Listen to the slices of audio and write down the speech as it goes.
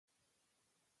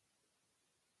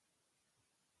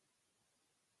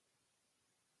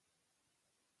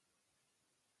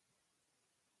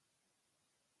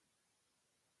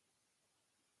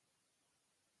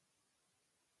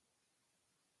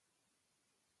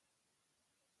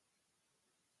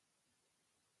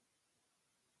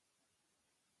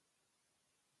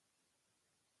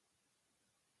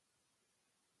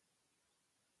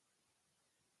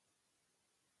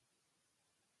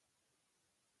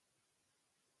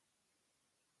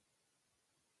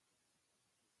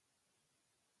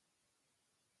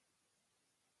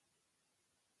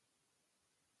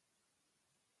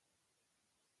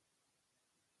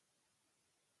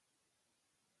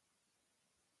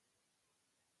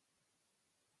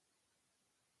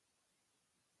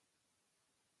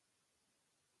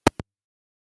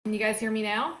Can you guys hear me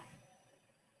now?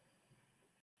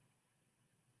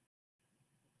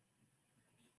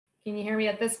 Can you hear me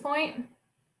at this point?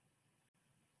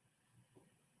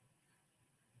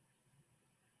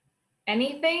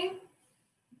 Anything?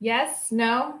 Yes?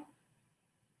 No?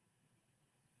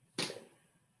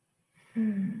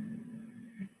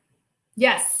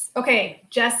 Yes. Okay.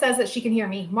 Jess says that she can hear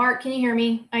me. Mark, can you hear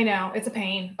me? I know. It's a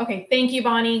pain. Okay. Thank you,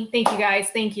 Bonnie. Thank you, guys.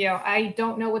 Thank you. I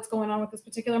don't know what's going on with this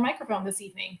particular microphone this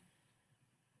evening.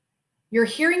 You're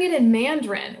hearing it in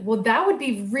Mandarin. Well, that would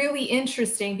be really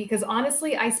interesting because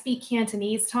honestly, I speak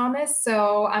Cantonese, Thomas,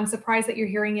 so I'm surprised that you're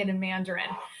hearing it in Mandarin.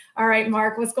 All right,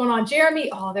 Mark, what's going on? Jeremy,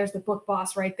 oh, there's the book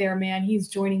boss right there, man. He's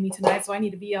joining me tonight, so I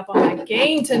need to be up on my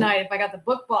game tonight if I got the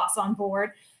book boss on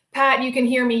board. Pat, you can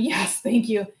hear me? Yes, thank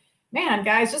you. Man,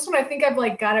 guys, just when I think I've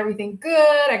like got everything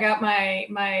good, I got my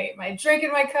drink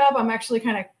in my cup, I'm actually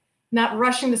kind of not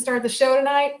rushing to start the show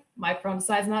tonight, my phone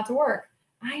decides not to work.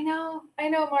 I know,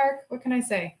 Mark. What can I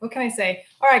say? All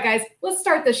right, guys, let's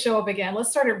start this show up again.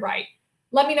 Let's start it right.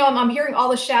 Let me know. I'm hearing all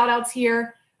the shout outs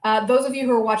here. Those of you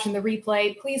who are watching the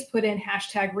replay, please put in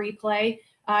 #replay.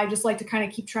 I just like to kind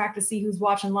of keep track to see who's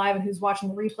watching live and who's watching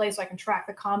the replay so I can track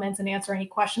the comments and answer any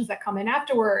questions that come in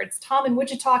afterwards. Tom in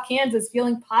Wichita, Kansas,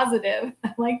 feeling positive.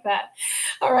 I like that.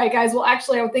 All right, guys. Well,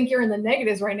 actually, I would think you're in the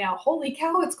negatives right now. Holy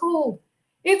cow, it's cold.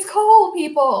 It's cold,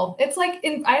 people. It's like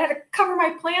I had to cover my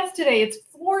plants today. It's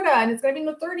Florida, and it's going to be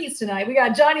in the 30s tonight. We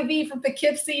got Johnny V from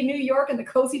Poughkeepsie, New York, in the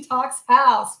Cozy Talks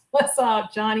house. What's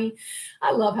up, Johnny?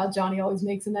 I love how Johnny always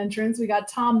makes an entrance. We got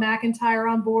Tom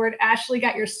McIntyre on board. Ashley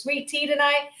got your sweet tea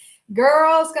tonight.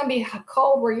 Girl, it's going to be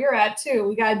cold where you're at, too.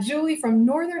 We got Julie from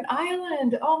Northern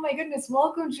Ireland. Oh, my goodness.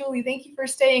 Welcome, Julie. Thank you for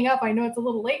staying up. I know it's a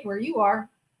little late where you are.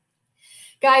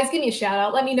 Guys, give me a shout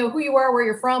out. Let me know who you are, where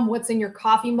you're from, what's in your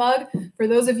coffee mug. For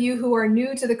those of you who are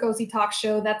new to the Cozy Talk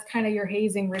show, that's kind of your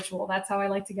hazing ritual. That's how I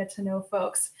like to get to know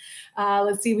folks.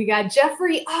 Let's see. We got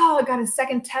Jeffrey. Oh, I got a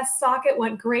second test socket.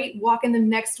 Went great. Walking them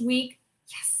next week.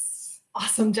 Yes.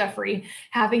 Awesome, Jeffrey.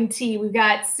 Having tea. We've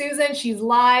got Susan. She's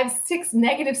live.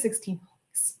 -16. Holy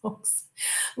smokes.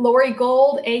 Lori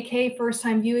Gold, AK first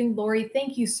time viewing. Lori,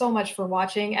 thank you so much for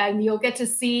watching. And you'll get to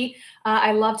see,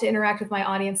 I love to interact with my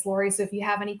audience, Lori. So if you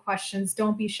have any questions,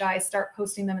 don't be shy. Start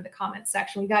posting them in the comment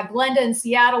section. We got Glenda in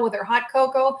Seattle with her hot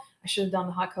cocoa. I should have done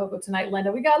the hot cocoa tonight,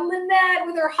 Linda. We got Lynette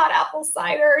with her hot apple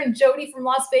cider and Jody from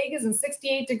Las Vegas and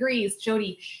 68 degrees.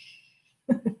 Jody,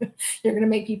 you're going to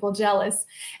make people jealous.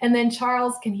 And then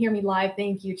Charles can hear me live.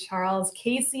 Thank you, Charles.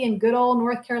 Casey in good old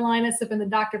North Carolina sipping the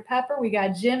Dr. Pepper. We got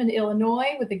Jim in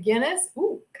Illinois with the Guinness.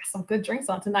 Ooh, got some good drinks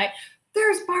on tonight.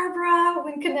 There's Barbara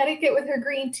in Connecticut with her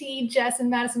green tea. Jess in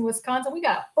Madison, Wisconsin. We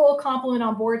got a full complement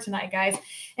on board tonight, guys.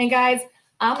 And guys,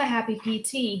 I'm a happy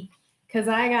PT because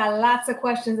I got lots of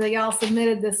questions that y'all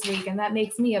submitted this week, and that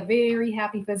makes me a very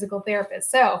happy physical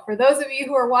therapist. So for those of you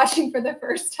who are watching for the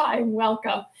first time,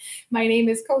 welcome. My name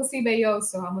is Cosi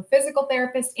Belloso. I'm a physical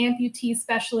therapist, amputee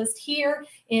specialist here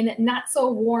in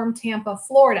not-so-warm Tampa,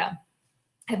 Florida.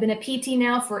 I've been a PT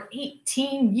now for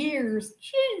 18 years.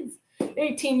 Jeez.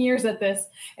 18 years at this.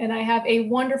 And I have a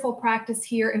wonderful practice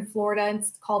here in Florida.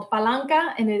 It's called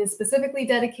Palanca, and it is specifically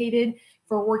dedicated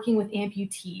for working with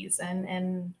amputees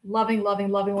and loving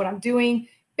what I'm doing.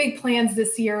 Big plans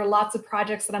this year, lots of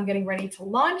projects that I'm getting ready to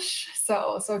launch.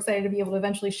 So excited to be able to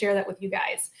eventually share that with you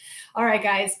guys. All right,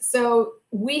 guys. So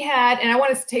we had, and I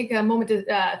want to take a moment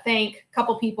to thank a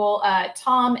couple people,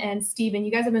 Tom and Steven.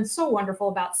 You guys have been so wonderful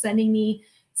about sending me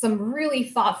some really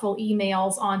thoughtful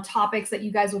emails on topics that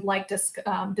you guys would like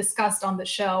discussed on the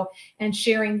show and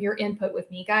sharing your input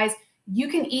with me. Guys, you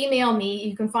can email me.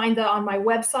 You can find that on my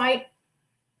website.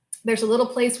 There's a little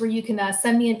place where you can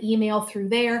send me an email through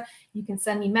there. You can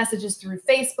send me messages through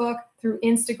Facebook, through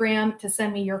Instagram to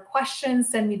send me your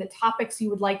questions, send me the topics you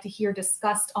would like to hear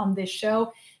discussed on this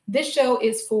show. This show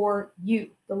is for you,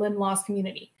 the limb loss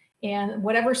community. And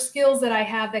whatever skills that I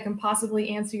have that can possibly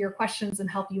answer your questions and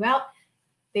help you out,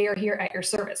 they are here at your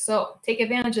service. So take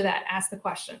advantage of that. Ask the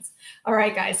questions. All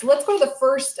right, guys. So let's go to the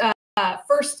first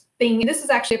thing. And this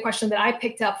is actually a question that I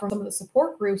picked up from some of the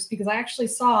support groups because I actually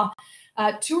saw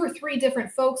 2 or 3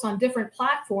 different folks on different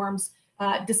platforms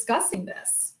discussing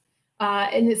this.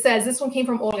 And it says, this one came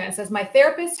from Olga. It says, my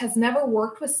therapist has never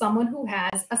worked with someone who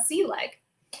has a C leg.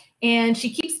 And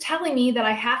she keeps telling me that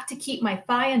I have to keep my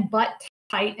thigh and butt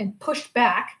tight and pushed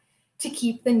back to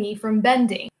keep the knee from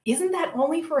bending. Isn't that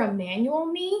only for a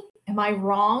manual knee? Am I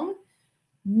wrong?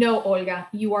 No, Olga,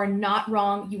 you are not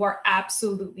wrong. You are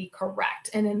absolutely correct.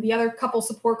 And in the other couple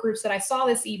support groups that I saw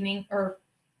this evening or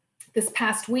this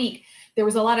past week, there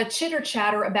was a lot of chitter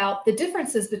chatter about the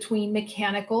differences between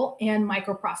mechanical and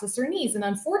microprocessor knees. And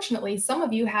unfortunately, some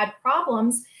of you had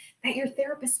problems that your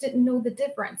therapist didn't know the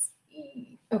difference.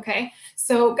 Okay.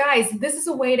 So guys, this is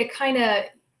a way to kind of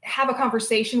have a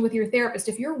conversation with your therapist.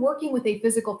 If you're working with a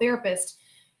physical therapist,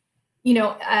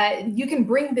 you can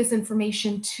bring this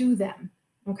information to them.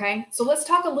 Okay. So let's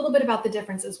talk a little bit about the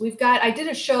differences. I did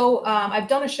a show. I've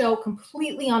done a show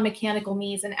completely on mechanical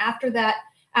knees. And after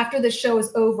the show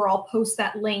is over, I'll post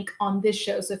that link on this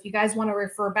show. So if you guys want to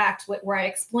refer back to it, where I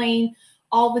explain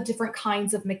all the different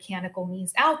kinds of mechanical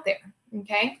knees out there.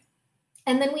 Okay.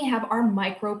 And then we have our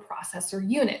microprocessor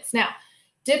units. Now,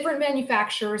 different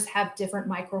manufacturers have different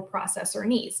microprocessor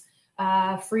knees.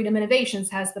 Freedom Innovations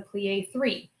has the Plie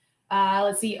 3.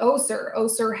 Let's see, Össur.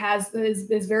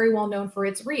 Össur is very well known for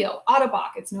its Rio.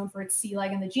 Ottobock, it's known for its Sea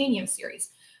Leg and the Genium series.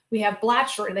 We have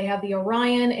Blatchford. They have the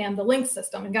Orion and the Link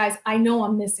system. And guys, I know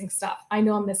I'm missing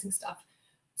stuff.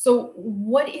 So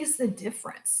what is the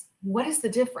difference? What is the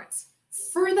difference?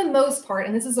 For the most part,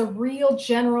 and this is a real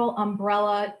general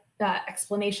umbrella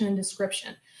explanation and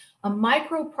description, a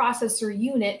microprocessor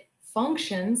unit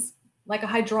functions like a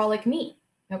hydraulic knee.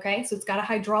 Okay, so it's got a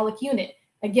hydraulic unit.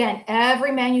 Again,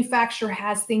 every manufacturer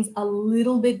has things a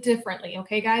little bit differently.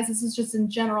 Okay, guys, this is just in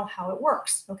general how it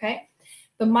works. Okay,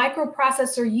 the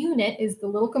microprocessor unit is the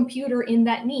little computer in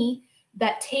that knee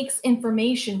that takes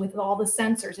information with all the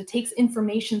sensors. It takes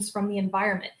information from the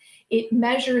environment. It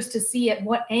measures to see at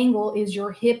what angle is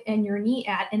your hip and your knee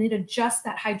at, and it adjusts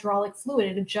that hydraulic fluid.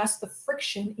 It adjusts the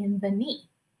friction in the knee.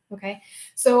 Okay,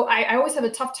 so I always have a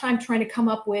tough time trying to come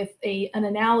up with an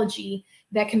analogy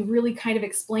that can really kind of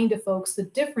explain to folks the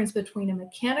difference between a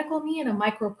mechanical knee and a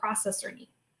microprocessor knee.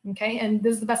 Okay, and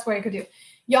this is the best way I could do.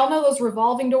 Y'all know those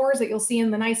revolving doors that you'll see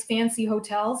in the nice fancy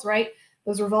hotels, right?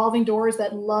 Those revolving doors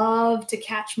that love to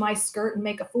catch my skirt and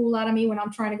make a fool out of me when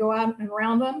I'm trying to go out and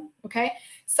around them. Okay,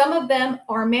 some of them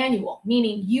are manual,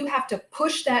 meaning you have to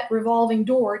push that revolving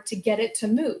door to get it to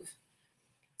move.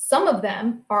 Some of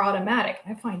them are automatic.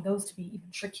 I find those to be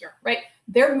even trickier, right?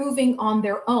 They're moving on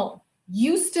their own.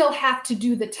 You still have to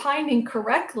do the timing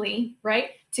correctly,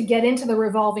 right, to get into the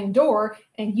revolving door,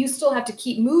 and you still have to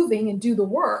keep moving and do the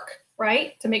work,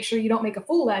 right, to make sure you don't make a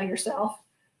fool out of yourself.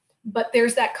 But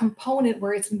there's that component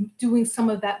where it's doing some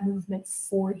of that movement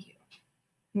for you.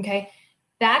 Okay,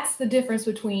 that's the difference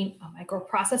between a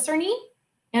microprocessor knee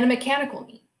and a mechanical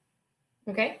knee.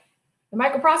 Okay, the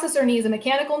microprocessor knee is a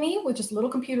mechanical knee with just a little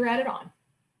computer added on.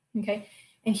 Okay,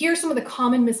 and here's some of the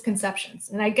common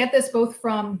misconceptions, and I get this both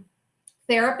from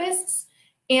therapists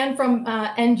and from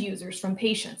end users, from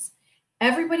patients.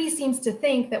 Everybody seems to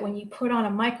think that when you put on a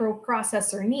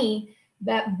microprocessor knee,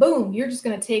 that boom, you're just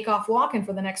going to take off walking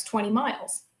for the next 20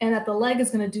 miles and that the leg is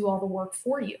going to do all the work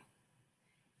for you.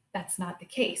 That's not the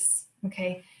case.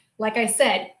 Okay. Like I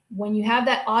said, when you have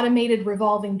that automated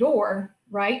revolving door,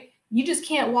 right, you just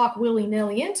can't walk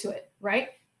willy-nilly into it, right?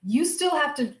 You still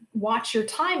have to watch your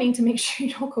timing to make sure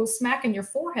you don't go smacking your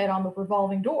forehead on the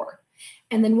revolving door.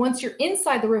 And then once you're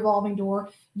inside the revolving door,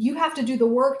 you have to do the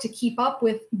work to keep up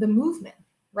with the movement,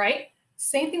 right?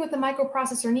 Same thing with the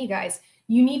microprocessor knee, guys.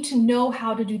 You need to know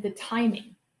how to do the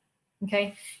timing,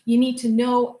 okay? You need to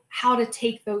know how to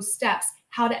take those steps,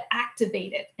 how to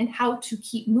activate it, and how to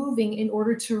keep moving in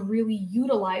order to really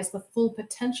utilize the full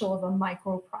potential of a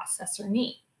microprocessor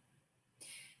knee.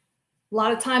 A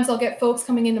lot of times I'll get folks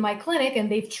coming into my clinic and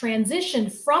they've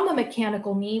transitioned from a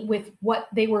mechanical knee with what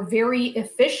they were very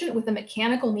efficient with a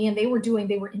mechanical knee, and they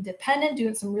were independent,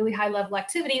 doing some really high level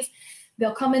activities.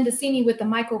 They'll come in to see me with the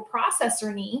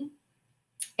microprocessor knee,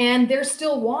 and they're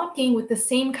still walking with the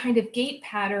same kind of gait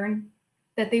pattern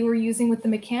that they were using with the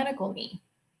mechanical knee.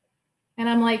 And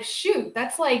I'm like, shoot,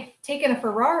 that's like taking a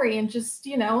Ferrari and just,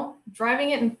 driving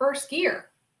it in first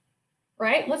gear,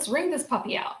 right? Let's wring this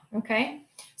puppy out, okay?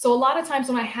 So a lot of times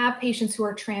when I have patients who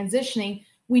are transitioning,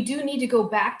 we do need to go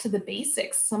back to the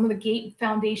basics, some of the gait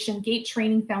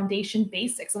training foundation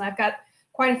basics. And I've got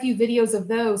quite a few videos of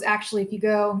those. Actually, if you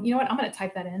go, you know what, I'm going to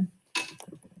type that in.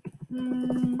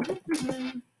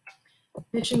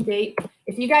 Mission Gait.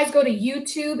 If you guys go to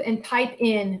YouTube and type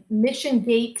in Mission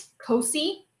Gait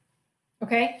COSI,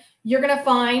 okay, you're going to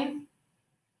find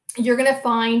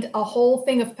a whole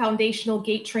thing of foundational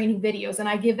gait training videos. And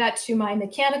I give that to my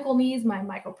mechanical knees, my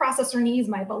microprocessor knees,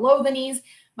 my below the knees,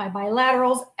 my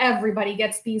bilaterals. Everybody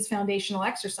gets these foundational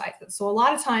exercises. So a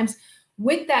lot of times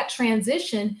with that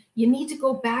transition, you need to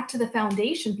go back to the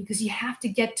foundation because you have to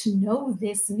get to know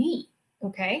this knee.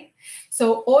 Okay.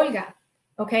 So Olga,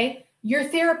 okay, your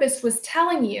therapist was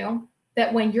telling you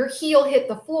that when your heel hit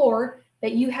the floor,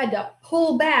 that you had to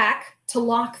pull back to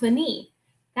lock the knee.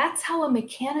 That's how a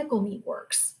mechanical knee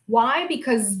works. Why?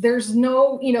 Because there's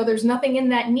nothing in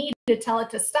that knee to tell it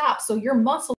to stop. So your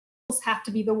muscles have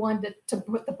to be the one to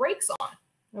put the brakes on.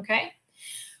 okay?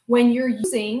 When you're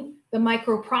using the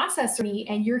microprocessor knee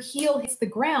and your heel hits the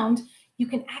ground, you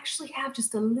can actually have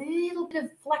just a little bit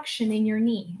of flexion in your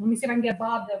knee. Let me see if I can get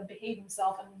Bob to behave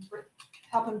himself and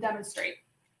help him demonstrate.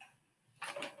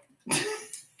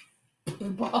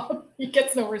 Bob, he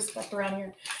gets no respect around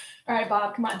here. All right,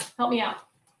 Bob, come on, help me out.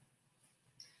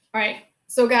 All right,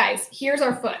 so guys, here's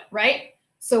our foot, right?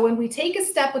 So when we take a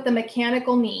step with the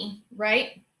mechanical knee,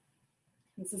 right?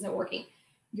 This isn't working.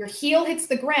 Your heel hits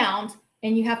the ground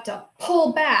and you have to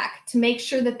pull back to make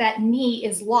sure that that knee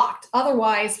is locked.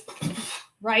 Otherwise,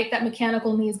 right, that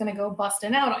mechanical knee is going to go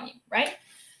busting out on you, right?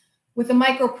 With a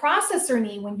microprocessor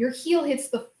knee, when your heel hits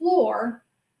the floor,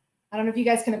 I don't know if you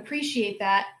guys can appreciate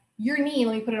that, your knee,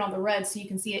 let me put it on the red so you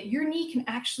can see it, your knee can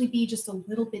actually be just a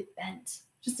little bit bent,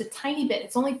 just a tiny bit.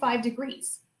 It's only 5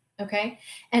 degrees, okay?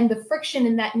 And the friction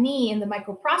in that knee and the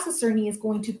microprocessor knee is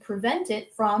going to prevent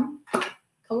it from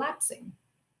collapsing.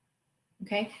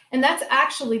 Okay, and that's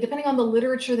actually, depending on the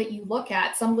literature that you look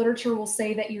at, some literature will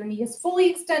say that your knee is fully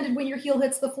extended when your heel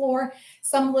hits the floor.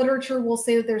 Some literature will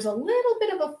say that there's a little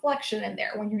bit of a flexion in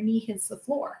there when your knee hits the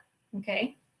floor.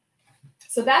 Okay,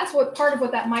 so that's what part of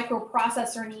what that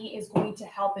microprocessor knee is going to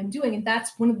help in doing. And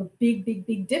that's one of the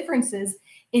big differences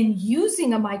in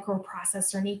using a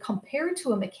microprocessor knee compared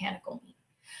to a mechanical knee.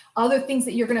 Other things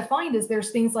that you're going to find is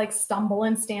there's things like stumble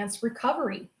and stance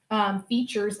recovery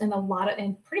features in a lot of,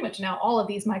 and pretty much now all of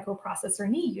these microprocessor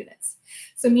knee units.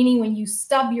 So meaning when you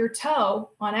stub your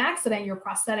toe on accident, your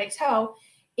prosthetic toe,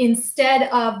 instead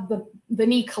of the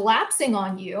knee collapsing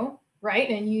on you, right,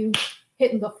 and you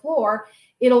hitting the floor,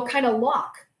 it'll kind of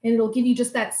lock and it'll give you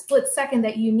just that split second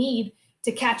that you need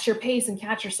to catch your pace and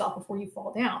catch yourself before you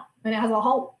fall down. And it has a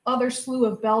whole other slew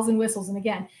of bells and whistles. And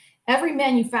again, every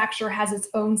manufacturer has its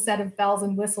own set of bells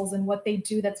and whistles and what they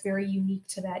do that's very unique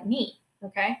to that knee.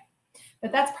 Okay,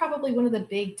 but that's probably one of the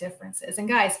big differences. And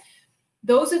guys,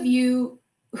 those of you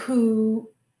who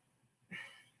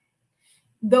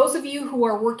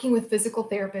are working with physical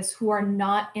therapists who are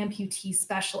not amputee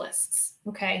specialists,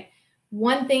 okay,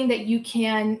 one thing that you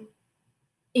can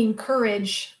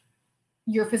encourage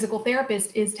your physical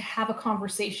therapist is to have a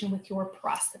conversation with your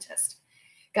prosthetist.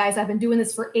 Guys, I've been doing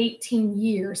this for 18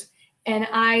 years and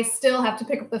I still have to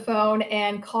pick up the phone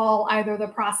and call either the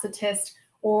prosthetist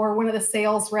or one of the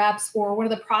sales reps or one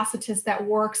of the prosthetists that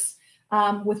works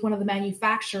with one of the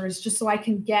manufacturers, just so I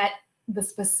can get the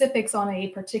specifics on a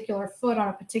particular foot, on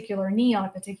a particular knee, on a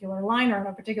particular liner, on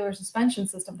a particular suspension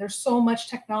system. There's so much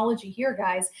technology here,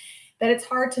 guys, that it's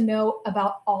hard to know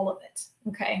about all of it,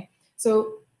 okay?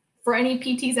 So for any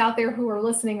PTs out there who are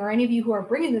listening, or any of you who are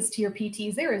bringing this to your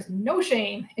PTs, there is no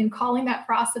shame in calling that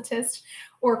prosthetist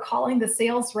or calling the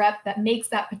sales rep that makes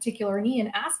that particular knee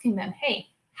and asking them, hey,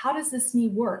 how does this knee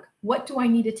work? What do I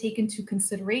need to take into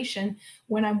consideration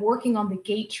when I'm working on the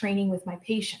gait training with my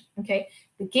patient? Okay,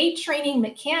 the gait training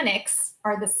mechanics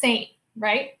are the same,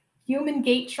 right? Human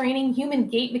gait training, human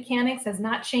gait mechanics has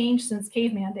not changed since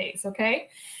caveman days, okay?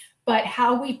 But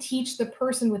how we teach the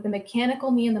person with the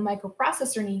mechanical knee and the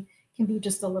microprocessor knee can be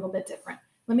just a little bit different.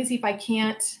 Let me see if I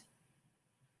can't.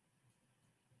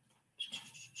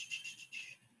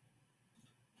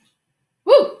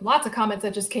 Woo, lots of comments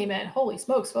that just came in. Holy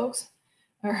smokes, folks.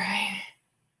 All right.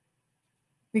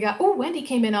 We got, oh, Wendy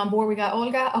came in on board. We got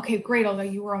Olga. Okay, great, Olga,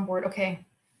 you were on board. Okay.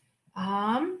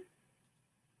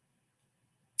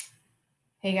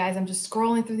 Hey, guys, I'm just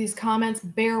scrolling through these comments.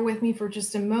 Bear with me for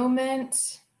just a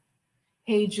moment.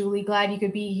 Hey, Julie, glad you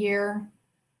could be here.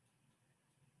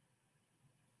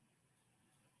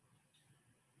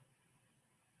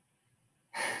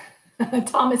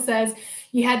 Thomas says,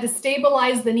 you had to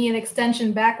stabilize the knee and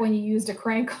extension back when you used a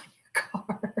crank on your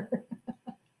car.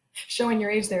 Showing your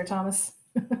age there, Thomas.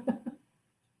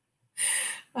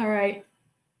 All right.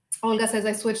 Olga says,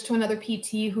 I switched to another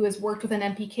PT who has worked with an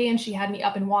MPK and she had me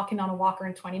up and walking on a walker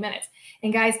in 20 minutes.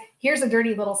 And guys, here's a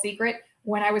dirty little secret.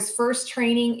 When I was first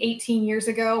training 18 years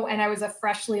ago and I was a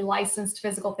freshly licensed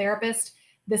physical therapist,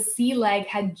 the C-leg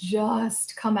had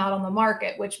just come out on the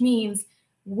market, which means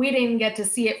we didn't get to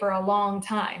see it for a long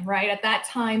time, right? At that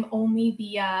time, only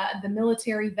the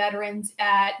military veterans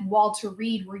at Walter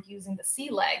Reed were using the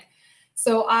C-leg.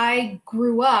 So I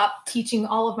grew up teaching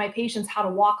all of my patients how to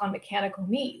walk on mechanical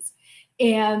knees.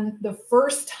 And the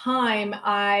first time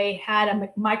I had a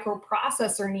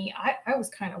microprocessor knee, I was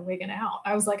kind of wigging out.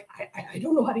 I was like, I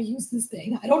don't know how to use this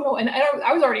thing. I don't know. And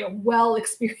I was already a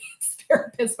well-experienced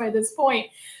therapist by this point.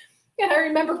 And I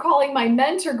remember calling my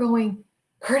mentor going,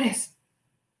 Curtis,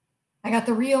 I got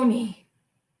the Rio knee.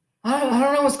 I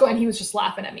don't know what's going on. He was just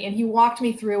laughing at me and he walked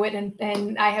me through it.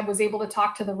 And I was able to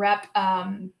talk to the rep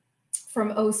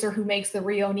from Oster who makes the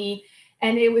Rio knee.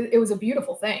 And it was a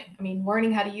beautiful thing. I mean,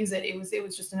 learning how to use it, it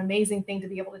was just an amazing thing to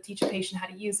be able to teach a patient how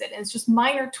to use it. And it's just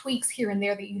minor tweaks here and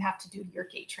there that you have to do to your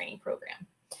gait training program.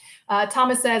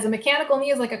 Thomas says, a mechanical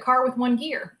knee is like a car with one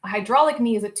gear. A hydraulic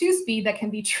knee is a 2-speed that can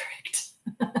be tricked.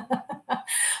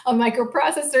 A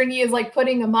microprocessor knee is like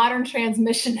putting a modern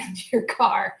transmission into your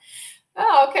car.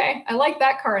 Oh, okay. I like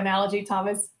that car analogy,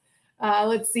 Thomas.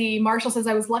 Let's see. Marshall says,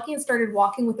 I was lucky and started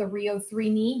walking with a Rio 3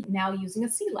 knee, now using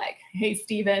a C-leg. Hey,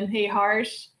 Stephen. Hey,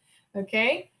 Harsh.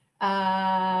 Okay.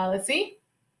 Let's see.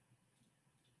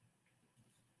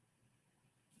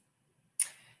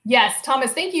 Yes,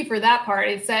 Thomas, thank you for that part.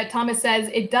 It said, Thomas says,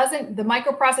 the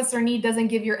microprocessor knee doesn't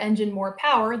give your engine more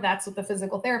power. That's what the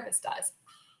physical therapist does.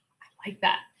 I like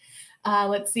that.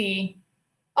 Let's see.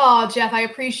 Oh, Jeff, I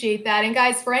appreciate that. And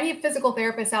guys, for any physical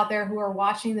therapists out there who are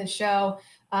watching this show,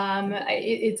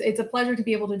 it's a pleasure to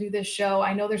be able to do this show.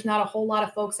 I know there's not a whole lot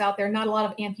of folks out there, not a lot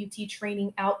of amputee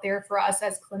training out there for us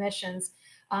as clinicians.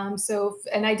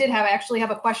 And I actually have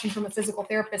a question from a physical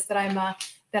therapist that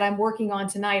I'm working on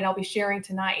tonight. I'll be sharing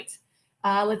tonight.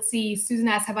 Let's see. Susan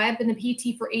asks, have I been a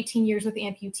PT for 18 years with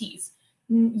amputees?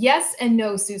 Yes and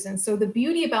no, Susan. So the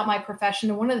beauty about my profession,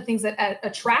 and one of the things that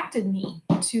attracted me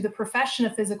to the profession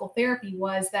of physical therapy,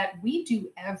 was that we do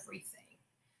everything.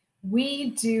 We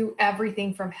do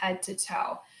everything from head to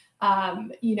toe.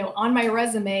 On my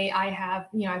resume,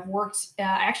 I've worked, I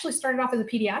actually started off as a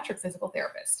pediatric physical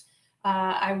therapist.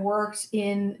 I worked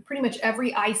in pretty much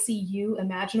every ICU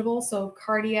imaginable. So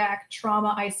cardiac,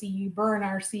 trauma ICU, burn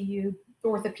ICU,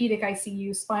 orthopedic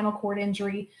ICU, spinal cord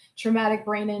injury, traumatic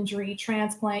brain injury,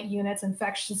 transplant units,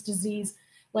 infectious disease.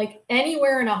 Like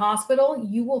anywhere in a hospital,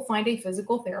 you will find a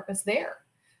physical therapist there.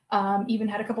 Even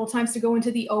had a couple of times to go into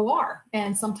the OR.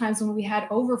 And sometimes when we had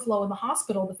overflow in the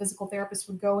hospital, the physical therapist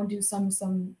would go and do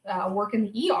some work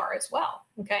in the ER as well.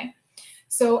 Okay.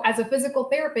 So as a physical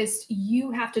therapist, you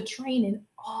have to train in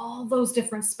all those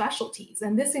different specialties.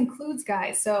 And this includes,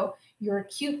 guys, so your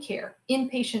acute care,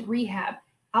 inpatient rehab,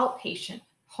 outpatient,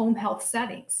 home health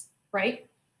settings, right?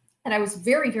 And I was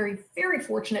very, very, very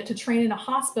fortunate to train in a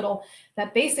hospital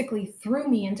that basically threw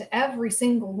me into every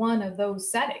single one of those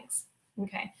settings.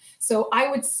 Okay. So I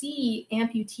would see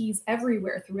amputees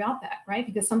everywhere throughout that, right?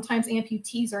 Because sometimes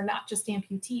amputees are not just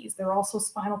amputees. They're also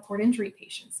spinal cord injury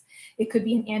patients. It could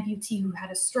be an amputee who had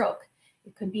a stroke.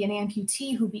 It could be an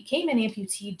amputee who became an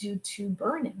amputee due to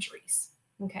burn injuries.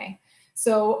 Okay.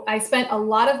 So I spent a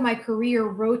lot of my career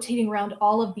rotating around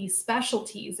all of these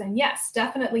specialties. And yes,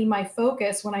 definitely my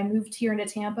focus when I moved here into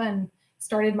Tampa and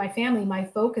started my family, my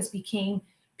focus became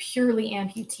purely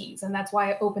amputees. And that's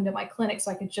why I opened up my clinic,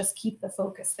 so I could just keep the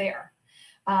focus there.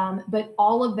 But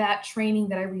all of that training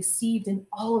that I received in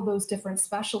all of those different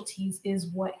specialties is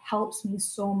what helps me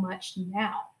so much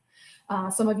now.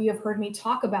 Some of you have heard me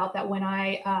talk about that when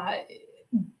I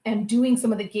am doing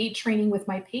some of the gait training with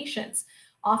my patients.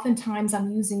 Oftentimes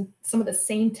I'm using some of the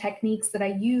same techniques that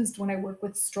I used when I work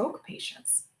with stroke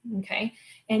patients. Okay.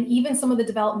 And even some of the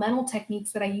developmental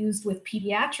techniques that I used with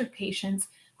pediatric patients,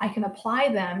 I can apply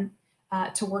them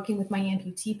to working with my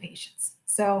amputee patients.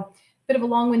 So a bit of a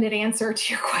long-winded answer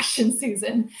to your question,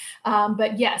 Susan.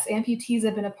 But yes, amputees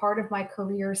have been a part of my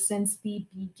career since the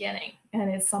beginning. And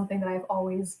it's something that I've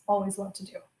always loved to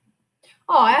do.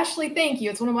 Oh, Ashley, thank you.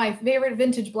 It's one of my favorite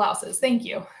vintage blouses. Thank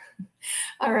you.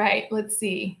 All right, let's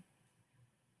see.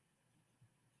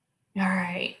 All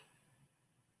right.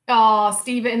 Oh,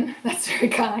 Stephen, that's very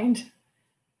kind.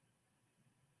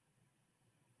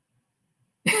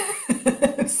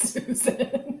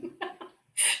 Susan.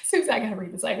 Susan, I gotta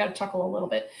read this. I gotta chuckle a little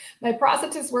bit. My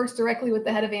prosthetist works directly with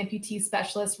the head of amputee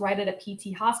specialist right at a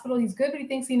PT hospital. He's good, but he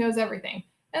thinks he knows everything.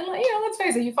 And let's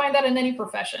face it, you find that in any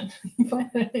profession. You find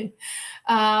that in,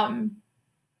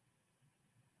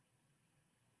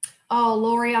 oh,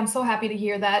 Lori, I'm so happy to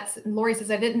hear that. Lori says,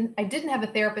 I didn't have a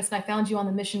therapist, and I found you on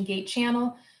the Mission Gate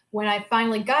channel. When I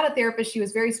finally got a therapist, she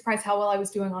was very surprised how well I was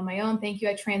doing on my own. Thank you.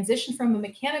 I transitioned from a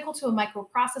mechanical to a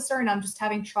microprocessor, and I'm just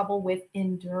having trouble with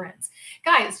endurance.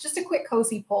 Guys, just a quick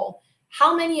COSI poll.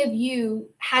 How many of you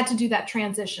had to do that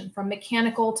transition from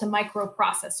mechanical to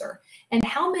microprocessor? And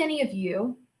how many of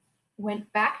you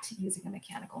went back to using a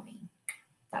mechanical knee?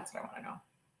 That's what I want to know.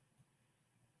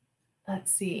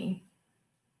 Let's see.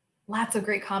 Lots of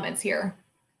great comments here.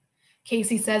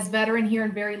 Casey says, veteran here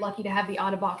and very lucky to have the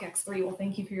Ottobock X3. Well,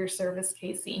 thank you for your service,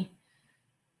 Casey.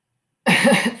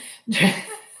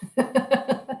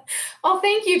 Oh,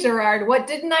 thank you, Gerard. What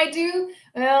didn't I do?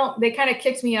 Well, they kind of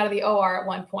kicked me out of the OR at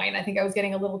one point. I think I was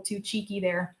getting a little too cheeky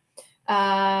there.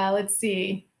 Let's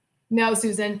see. No,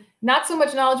 Susan, not so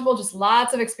much knowledgeable, just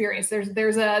lots of experience.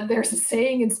 There's a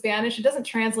saying in Spanish. It doesn't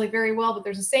translate very well, but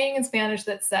there's a saying in Spanish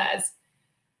that says,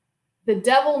 The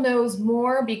devil knows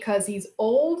more because he's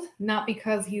old, not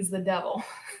because he's the devil.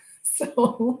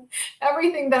 So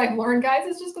everything that I've learned, guys,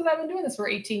 is just because I've been doing this for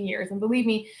 18 years. And believe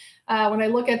me, when I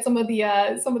look at some of the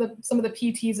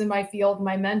PTs in my field,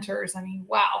 my mentors, I mean,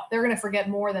 wow, they're going to forget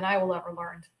more than I will ever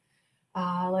learn.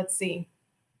 Let's see.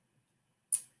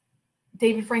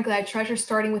 David Franklin, I treasure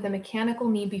starting with a mechanical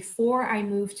knee before I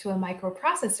moved to a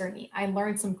microprocessor knee. I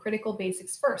learned some critical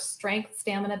basics first: strength,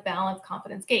 stamina, balance,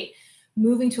 confidence, gait.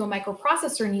 Moving to a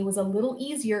microprocessor knee was a little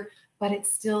easier, but it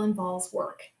still involves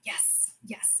work. Yes,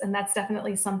 yes. And that's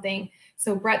definitely something.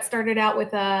 So Brett started out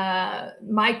with a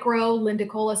micro, Linda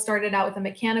Cola started out with a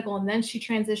mechanical, and then she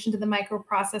transitioned to the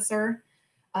microprocessor.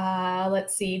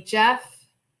 Let's see, Jeff.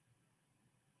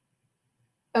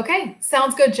 Okay,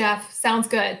 sounds good, Jeff. Sounds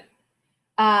good.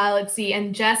 Let's see.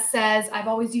 And Jess says, I've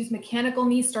always used mechanical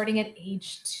knees starting at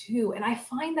age 2. And I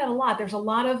find that a lot. There's a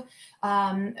lot of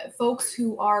folks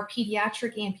who are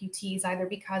pediatric amputees, either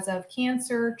because of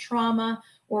cancer, trauma,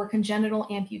 or congenital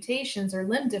amputations or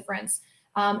limb difference.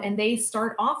 And they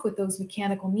start off with those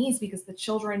mechanical knees because the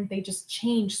children, they just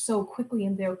change so quickly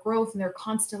in their growth, and they're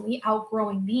constantly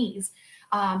outgrowing knees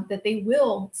that they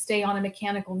will stay on a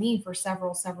mechanical knee for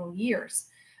several years.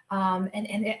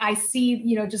 And I see,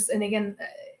 you know, just, and again,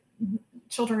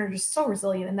 children are just so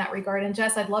resilient in that regard. And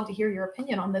Jess, I'd love to hear your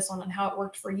opinion on this one, on how it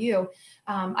worked for you.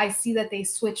 I see that they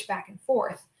switch back and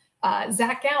forth.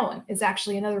 Zach Gowen is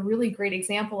actually another really great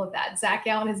example of that. Zach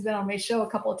Gowen has been on my show a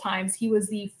couple of times. He was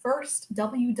the first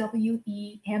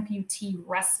WWE amputee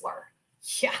wrestler.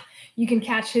 Yeah, you can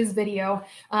catch his video.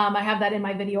 I have that in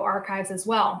my video archives as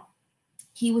well.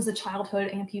 He was a childhood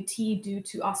amputee due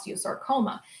to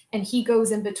osteosarcoma, and he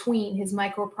goes in between his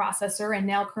microprocessor, and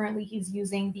now currently he's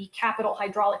using the Capital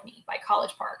Hydraulic Knee by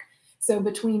College Park. So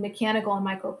between mechanical and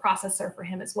microprocessor for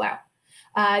him as well.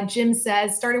 Jim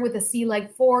says, started with a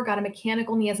C-leg 4, got a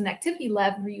mechanical knee as an activity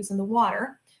leg for use in the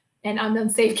water, and I'm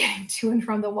unsafe getting to and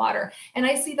from the water. And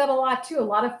I see that a lot too. A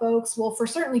lot of folks, well,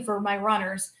 certainly for my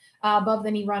runners, above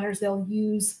the knee runners, they'll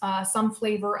use some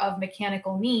flavor of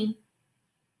mechanical knee.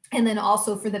 And then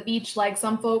also for the beach, like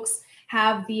some folks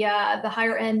have the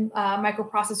higher end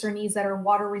microprocessor knees that are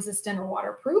water resistant or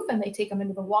waterproof, and they take them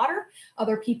into the water.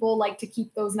 Other people like to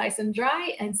keep those nice and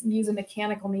dry and use a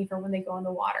mechanical knee for when they go in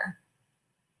the water.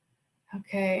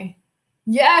 Okay.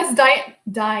 Yes,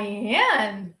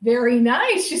 Diane, very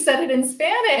nice. She said it in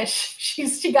Spanish.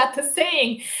 She got the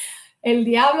saying. El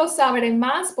diablo sabe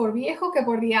más por viejo que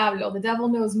por diablo. The devil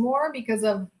knows more because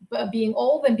of being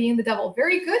old than being the devil.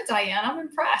 Very good, Diane. I'm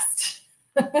impressed.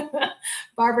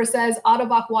 Barbara says,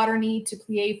 Autobach water knee to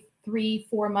plie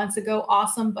 3-4 months ago.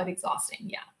 Awesome, but exhausting.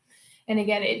 Yeah. And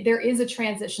again, there is a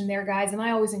transition there, guys. And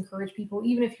I always encourage people,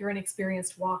 even if you're an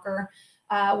experienced walker,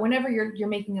 whenever you're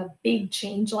making a big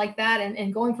change like that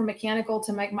and going from mechanical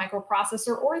to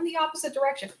microprocessor, or in the opposite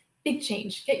direction, big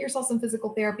change. Get yourself some physical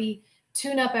therapy.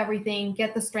 Tune up everything,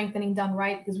 get the strengthening done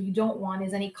right, because what you don't want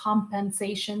is any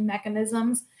compensation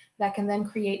mechanisms that can then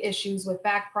create issues with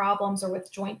back problems or with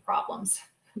joint problems.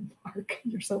 Mark,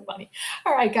 you're so funny.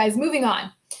 All right, guys, moving on.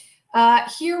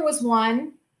 Here was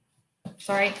one.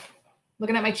 Sorry,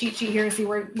 looking at my cheat sheet here to see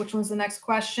which one's the next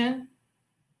question.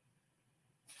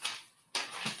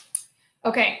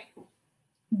 Okay,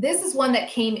 this is one that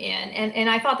came in, and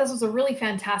I thought this was a really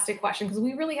fantastic question because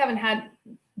we really haven't had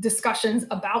discussions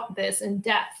about this in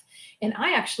depth. And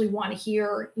I actually want to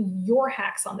hear your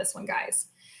hacks on this one, guys.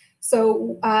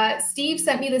 So Steve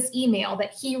sent me this email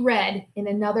that he read in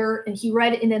another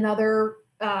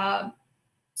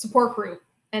support group.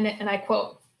 And I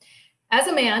quote, as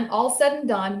a man, all said and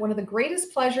done, one of the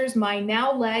greatest pleasures my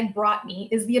now leg brought me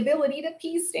is the ability to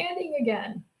pee standing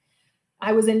again.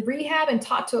 I was in rehab and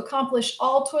taught to accomplish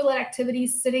all toilet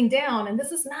activities sitting down. And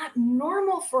this is not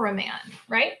normal for a man,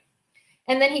 right?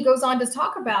 And then he goes on to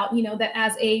talk about, you know, that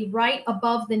as a right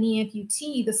above the knee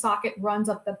amputee, the socket runs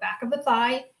up the back of the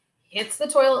thigh, hits the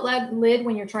toilet lid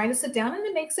when you're trying to sit down, and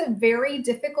it makes it very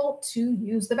difficult to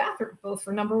use the bathroom, both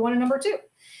for number 1 and number 2.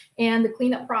 And the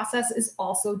cleanup process is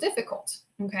also difficult,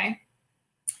 okay?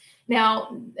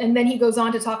 Now, and then he goes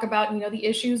on to talk about, you know, the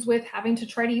issues with having to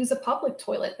try to use a public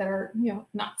toilet that are, you know,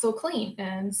 not so clean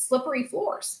and slippery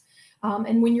floors.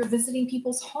 And when you're visiting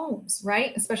people's homes,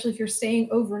 right? Especially if you're staying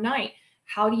overnight,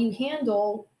 how do you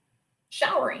handle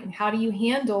showering? How do you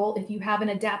handle if you have an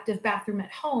adaptive bathroom at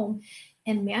home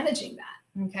and managing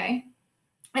that? Okay.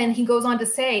 And he goes on to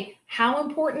say, how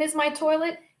important is my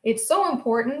toilet? It's so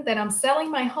important that I'm selling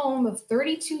my home of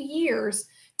 32 years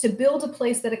to build a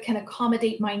place that it can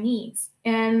accommodate my needs.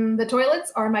 And the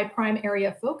toilets are my prime area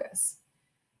of focus.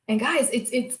 And guys,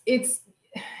 it's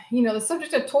the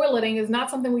subject of toileting is not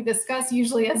something we discuss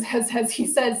usually, as he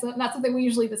says, not something we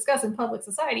usually discuss in polite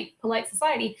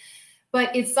society,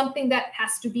 but it's something that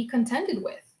has to be contended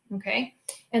with. Okay.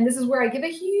 And this is where I give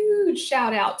a huge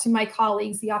shout out to my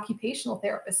colleagues, the occupational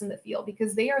therapists in the field,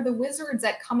 because they are the wizards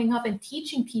at coming up and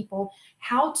teaching people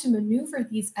how to maneuver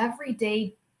these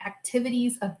everyday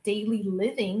activities of daily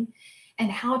living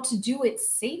and how to do it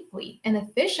safely and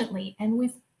efficiently and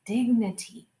with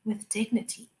dignity,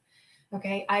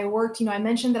 Okay. I worked, I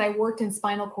mentioned that I worked in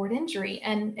spinal cord injury,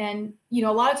 and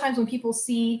a lot of times when people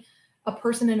see a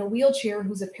person in a wheelchair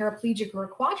who's a paraplegic or a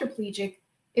quadriplegic,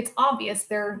 it's obvious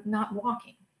they're not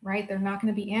walking, right? They're not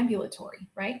going to be ambulatory,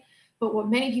 right? But what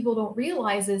many people don't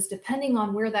realize is, depending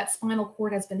on where that spinal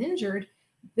cord has been injured,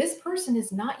 this person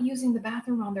is not using the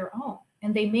bathroom on their own,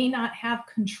 and they may not have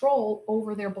control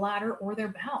over their bladder or their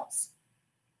bowels.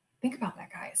 Think about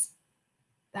that, guys.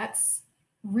 That's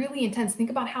really intense. Think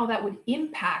about how that would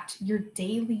impact your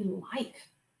daily life.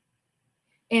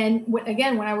 And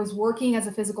when I was working as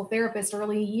a physical therapist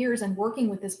early years and working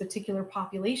with this particular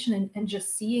population and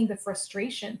just seeing the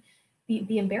frustration,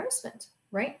 the embarrassment,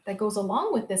 right, that goes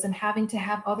along with this, and having to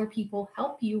have other people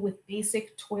help you with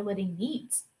basic toileting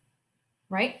needs,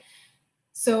 right?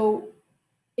 So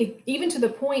even to the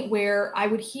point where I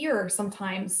would hear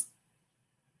sometimes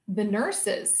the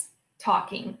nurses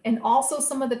talking, and also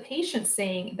some of the patients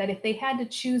saying that if they had to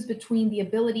choose between the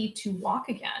ability to walk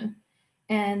again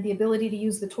and the ability to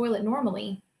use the toilet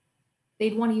normally,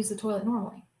 they'd want to use the toilet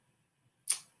normally.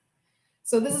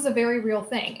 So this is a very real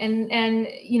thing.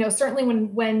 And certainly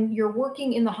when you're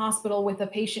working in the hospital with a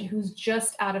patient who's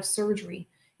just out of surgery,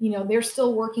 they're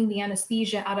still working the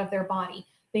anesthesia out of their body.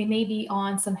 They may be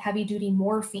on some heavy duty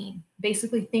morphine,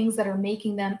 basically things that are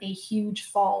making them a huge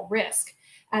fall risk.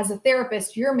 As a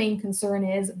therapist, your main concern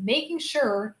is making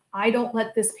sure I don't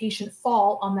let this patient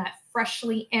fall on that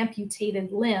freshly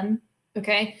amputated limb,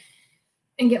 okay,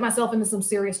 and get myself into some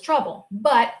serious trouble.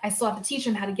 But I still have to teach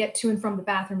them how to get to and from the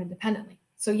bathroom independently.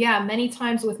 So yeah, many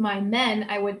times with my men,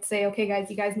 I would say, okay, guys,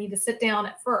 you guys need to sit down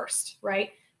at first, right?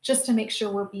 Just to make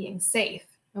sure we're being safe,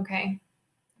 okay?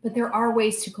 But there are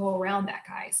ways to go around that,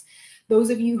 guys. Those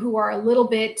of you who are a little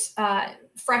bit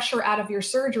fresher out of your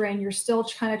surgery and you're still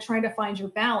kind of trying to find your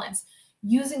balance,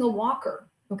 using a walker,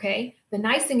 okay? The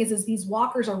nice thing is these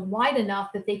walkers are wide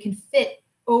enough that they can fit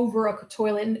over a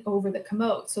toilet and over the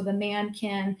commode, so the man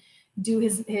can do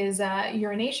his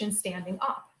urination standing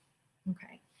up,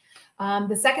 okay?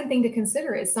 The second thing to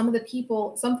consider is some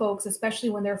folks,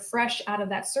 especially when they're fresh out of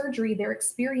that surgery, they're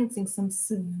experiencing some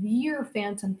severe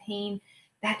phantom pain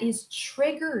that is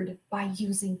triggered by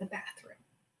using the bathroom,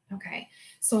 okay?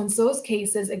 So in those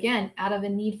cases, again, out of a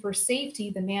need for safety,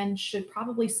 the man should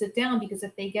probably sit down, because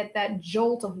if they get that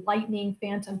jolt of lightning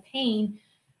phantom pain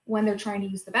when they're trying to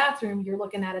use the bathroom, you're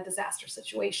looking at a disaster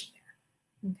situation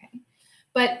there, okay?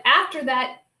 But after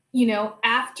that, I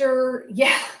got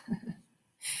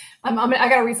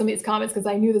to read some of these comments because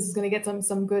I knew this was going to get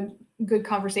some good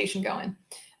conversation going.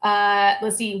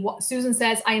 Let's see. Susan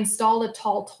says, I installed a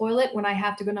tall toilet. When I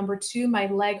have to go number 2, my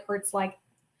leg hurts. Like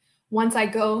once I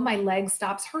go, my leg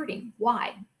stops hurting.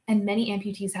 Why? And many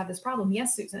amputees have this problem.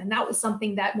 Yes, Susan. And that was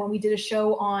something that when we did a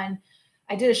show on,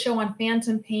 I did a show on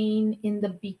phantom pain in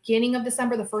the beginning of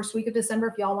December, the first week of December.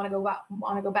 If y'all want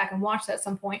to go back and watch that at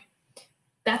some point,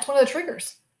 that's one of the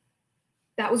triggers.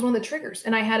 That was one of the triggers.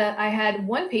 And I had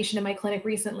one patient in my clinic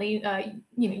recently,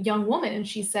 young woman, and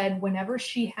she said whenever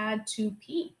she had to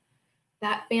pee,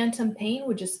 that phantom pain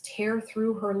would just tear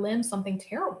through her limb, something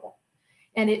terrible.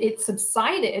 And it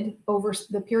subsided over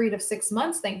the period of 6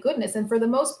 months, thank goodness. And for the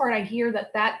most part, I hear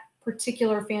that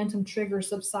particular phantom trigger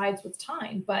subsides with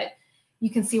time, but you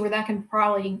can see where that can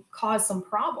probably cause some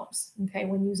problems, okay,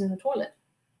 when using the toilet.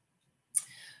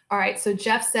 All right, so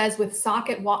Jeff says, with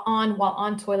socket while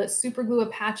on toilet, super glue a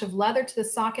patch of leather to the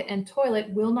socket and toilet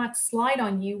will not slide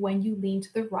on you when you lean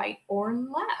to the right or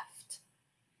left.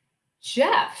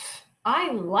 Jeff,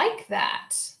 I like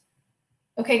that.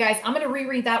 Okay, guys, I'm going to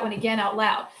reread that one again out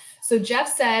loud. So Jeff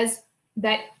says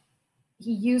that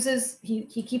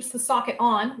he keeps the socket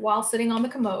on while sitting on the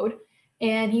commode.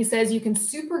 And he says you can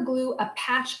super glue a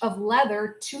patch of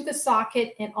leather to the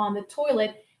socket and on the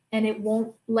toilet, and it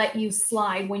won't let you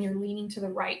slide when you're leaning to the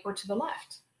right or to the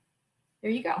left. There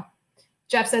you go.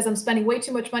 Jeff says, I'm spending way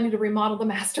too much money to remodel the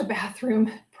master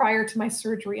bathroom prior to my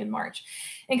surgery in March.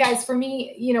 And guys, for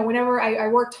me, whenever I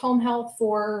worked home health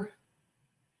for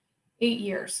 8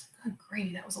 years, good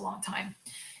gravy, that was a long time.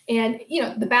 And,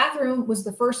 the bathroom was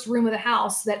the first room of the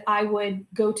house that I would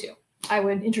go to. I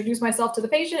would introduce myself to the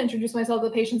patient, introduce myself to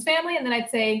the patient's family, and then I'd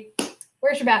say,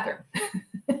 where's your bathroom?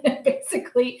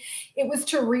 Basically, it was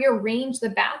to rearrange the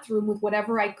bathroom with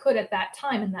whatever I could at that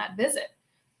time in that visit.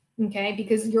 Okay,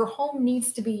 because your home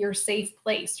needs to be your safe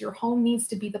place. Your home needs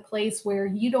to be the place where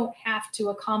you don't have to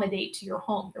accommodate to your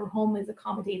home. Your home is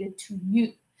accommodated to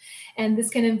you. And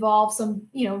this can involve some,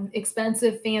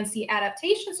 expensive, fancy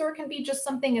adaptations, or it can be just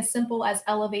something as simple as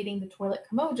elevating the toilet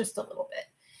commode just a little bit.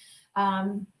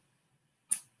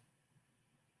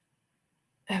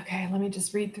 Okay, let me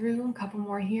just read through a couple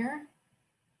more here.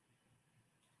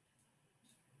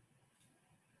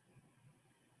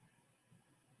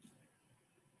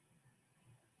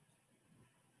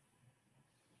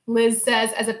 Liz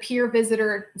says, as a peer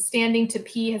visitor, standing to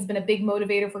pee has been a big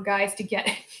motivator for guys to get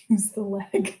use the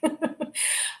leg.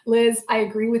 Liz, I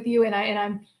agree with you, and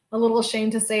I'm a little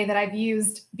ashamed to say that I've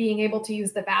used being able to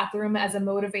use the bathroom as a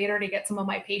motivator to get some of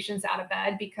my patients out of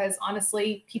bed, because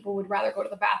honestly, people would rather go to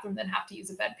the bathroom than have to use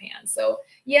a bedpan. So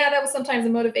yeah, that was sometimes a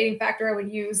motivating factor I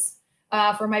would use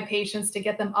for my patients to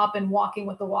get them up and walking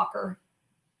with the walker.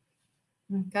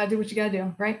 Gotta do what you gotta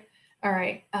do, right? All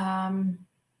right.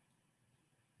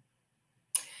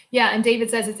 Yeah, and David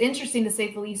says it's interesting to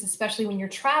say the least, especially when you're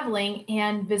traveling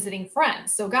and visiting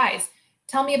friends. So guys,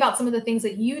 tell me about some of the things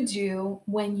that you do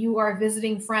when you are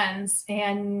visiting friends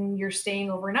and you're staying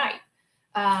overnight.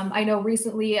 I know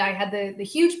recently I had the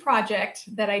huge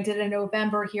project that I did in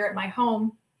November here at my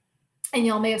home, and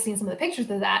y'all may have seen some of the pictures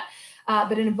of that,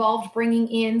 but it involved bringing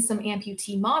in some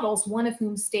amputee models, one of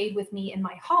whom stayed with me in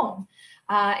my home.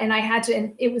 And I had to,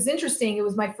 and it was interesting. It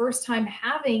was my first time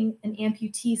having an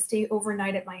amputee stay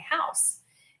overnight at my house.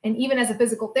 And even as a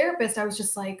physical therapist, I was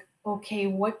just like, okay,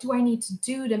 what do I need to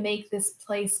do to make this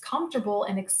place comfortable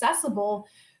and accessible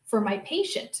for my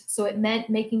patient? So it meant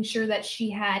making sure that she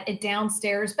had a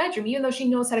downstairs bedroom, even though she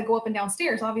knows how to go up and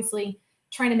downstairs, obviously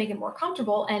trying to make it more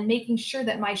comfortable, and making sure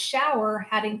that my shower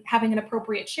having an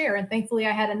appropriate chair. And thankfully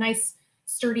I had a nice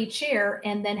sturdy chair,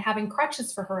 and then having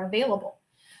crutches for her available.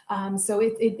 So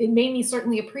it made me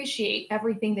certainly appreciate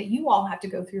everything that you all have to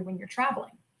go through when you're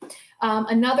traveling.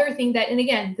 Another thing that, and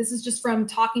again, this is just from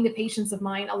talking to patients of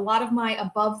mine, a lot of my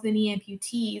above the knee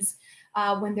amputees,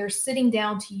 when they're sitting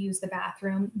down to use the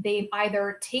bathroom, they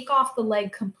either take off the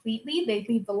leg completely, they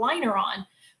leave the liner on,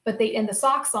 and the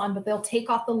socks on, but they'll take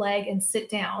off the leg and sit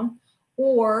down.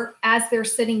 Or as they're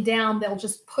sitting down, they'll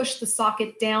just push the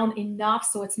socket down enough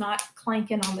so it's not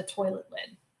clanking on the toilet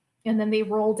lid. And then they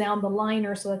roll down the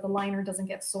liner so that the liner doesn't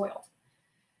get soiled.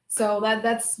 So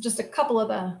that's just a couple of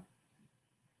the,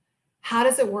 how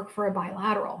does it work for a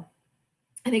bilateral?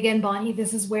 And again, Bonnie,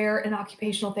 this is where an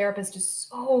occupational therapist is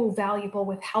so valuable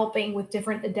with helping with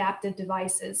different adaptive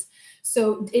devices.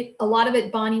 So a lot of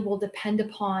it, Bonnie, will depend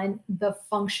upon the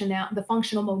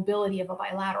functional mobility of a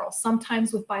bilateral.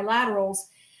 Sometimes with bilaterals,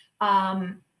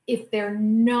 if they're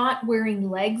not wearing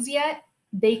legs yet,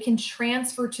 they can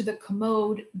transfer to the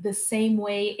commode the same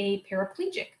way a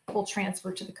paraplegic will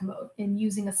transfer to the commode, and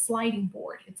using a sliding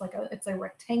board. It's a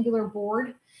rectangular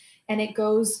board, and it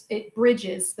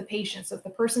bridges the patient. So if the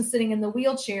person's sitting in the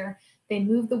wheelchair, they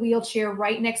move the wheelchair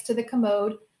right next to the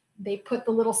commode, they put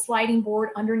the little sliding board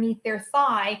underneath their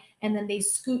thigh, and then they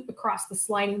scoot across the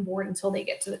sliding board until they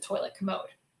get to the toilet commode.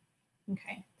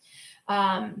 Okay.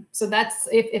 So that's,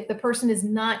 if the person is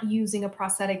not using a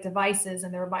prosthetic devices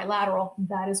and they're bilateral,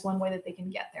 that is one way that they can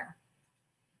get there.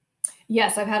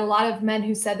 Yes, I've had a lot of men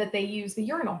who said that they use the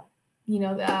urinal.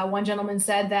 One gentleman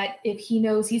said that if he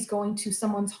knows he's going to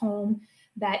someone's home,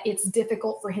 that it's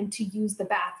difficult for him to use the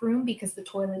bathroom because the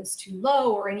toilet is too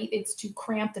low or it's too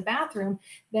cramped a bathroom,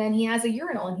 then he has a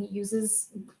urinal, and he uses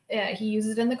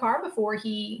it in the car before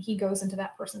he goes into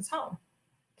that person's home.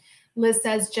 Liz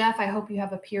says, Jeff, I hope you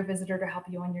have a peer visitor to help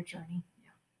you on your journey.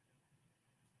 Yeah.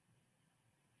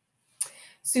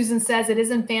 Susan says, it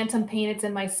isn't phantom pain, it's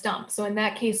in my stump. So in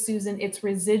that case, Susan, it's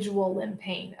residual limb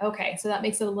pain. Okay, so that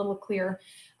makes it a little clearer.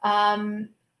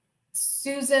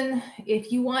 Susan,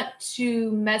 if you want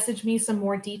to message me some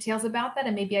more details about that,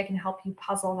 and maybe I can help you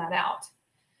puzzle that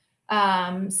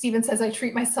out. Stephen says, I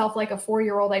treat myself like a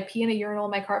 4-year-old. I pee in a urinal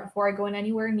in my car before I go in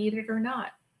anywhere, need it or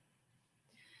not.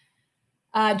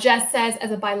 Jess says,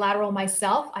 as a bilateral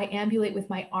myself, I ambulate with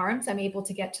my arms. I'm able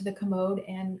to get to the commode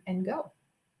and go.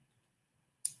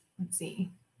 Let's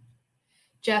see.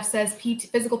 Jeff says,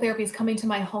 physical therapy is coming to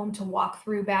my home to walk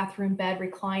through bathroom, bed,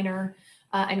 recliner,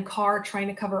 and car, trying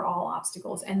to cover all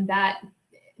obstacles. And that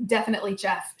definitely,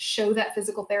 Jeff, show that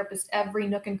physical therapist every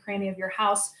nook and cranny of your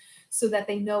house so that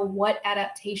they know what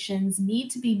adaptations need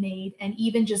to be made, and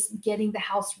even just getting the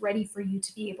house ready for you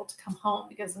to be able to come home,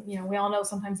 because, we all know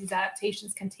sometimes these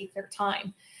adaptations can take their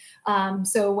time.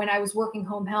 So when I was working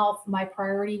home health, my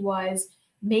priority was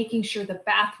making sure the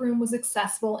bathroom was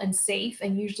accessible and safe.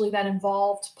 And usually that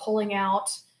involved pulling out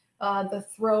the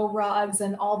throw rugs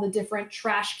and all the different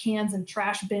trash cans and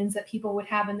trash bins that people would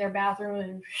have in their bathroom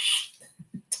and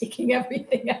taking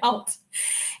everything out.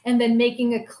 And then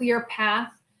making a clear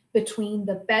path between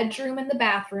the bedroom and the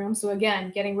bathroom. So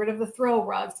again, getting rid of the throw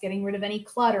rugs, getting rid of any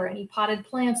clutter, any potted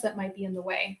plants that might be in the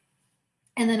way.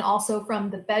 And then also from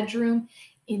the bedroom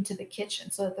into the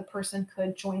kitchen so that the person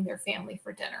could join their family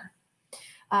for dinner.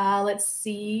 Let's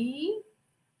see.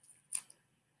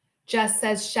 Jess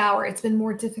says shower. It's been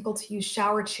more difficult to use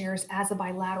shower chairs as a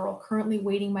bilateral. Currently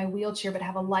waiting my wheelchair, but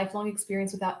have a lifelong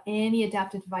experience without any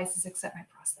adaptive devices except my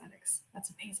prosthetics.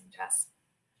 That's amazing, Jess.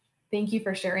 Thank you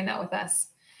for sharing that with us.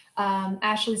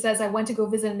 Ashley says, I went to go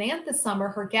visit an aunt this summer.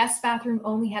 Her guest bathroom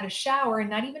only had a shower and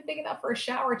not even big enough for a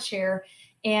shower chair.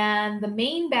 And the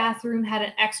main bathroom had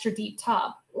an extra deep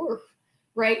tub. Oof,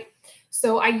 right?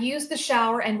 So I used the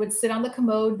shower and would sit on the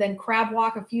commode, then crab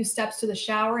walk a few steps to the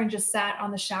shower and just sat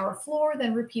on the shower floor,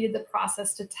 then repeated the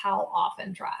process to towel off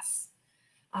and dress.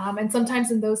 And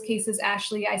sometimes in those cases,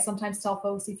 Ashley, I sometimes tell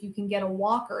folks if you can get a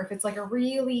walker, if it's like a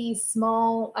really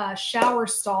small shower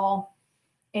stall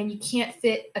and you can't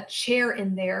fit a chair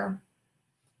in there,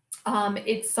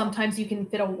 it's sometimes you can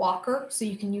fit a walker. So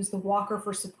you can use the walker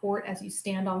for support as you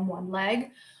stand on one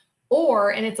leg.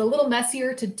 Or, and it's a little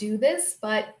messier to do this,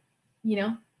 but you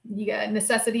know,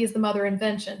 necessity is the mother of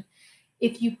invention.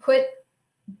 If you put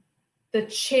the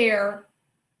chair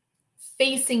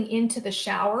facing into the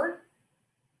shower,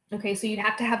 okay, so you'd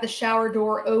have to have the shower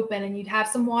door open and you'd have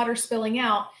some water spilling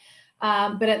out,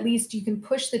 but at least you can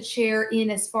push the chair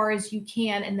in as far as you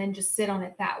can and then just sit on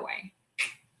it that way.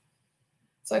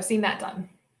 So I've seen that done.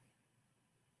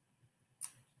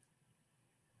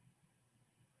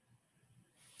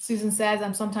 Susan says,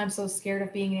 I'm sometimes so scared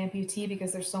of being an amputee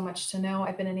because there's so much to know.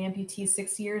 I've been an amputee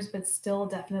 6 years, but still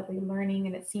definitely learning.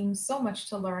 And it seems so much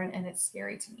to learn and it's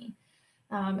scary to me.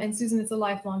 And Susan, it's a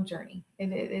lifelong journey.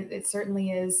 It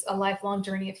certainly is a lifelong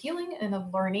journey of healing and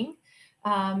of learning.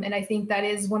 And I think that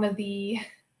is one of the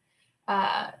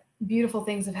beautiful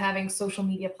things of having social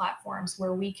media platforms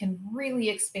where we can really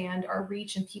expand our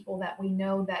reach and people that we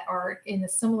know that are in a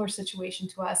similar situation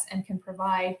to us and can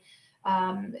provide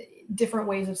different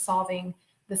ways of solving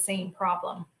the same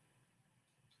problem.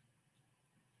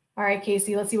 All right,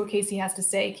 Casey, let's see what Casey has to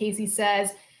say. Casey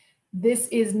says, this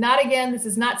is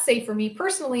not safe for me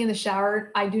personally in the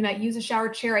shower. I do not use a shower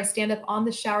chair. I stand up on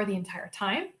the shower the entire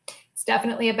time. It's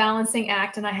definitely a balancing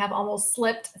act and I have almost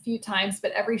slipped a few times,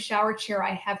 but every shower chair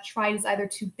I have tried is either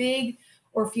too big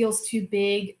or feels too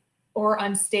big or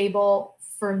unstable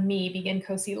for me. Begin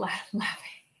Casey laughing.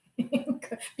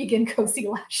 Begin Casey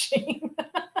lashing.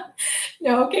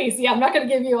 No, Casey, I'm not going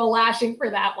to give you a lashing for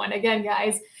that one. Again,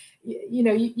 guys,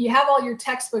 you have all your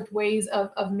textbook ways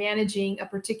of managing a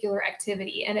particular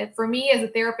activity. And for me as a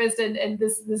therapist, and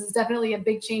this is definitely a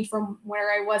big change from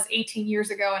where I was 18 years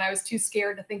ago, and I was too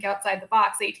scared to think outside the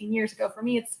box 18 years ago. For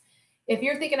me, it's if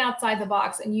you're thinking outside the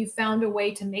box and you found a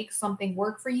way to make something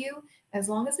work for you, as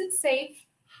long as it's safe,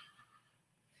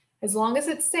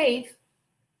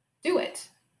 do it.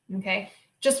 Okay.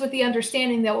 Just with the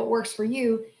understanding that what works for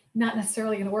you, not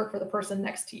necessarily going to work for the person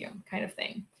next to you, kind of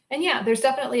thing. And yeah, there's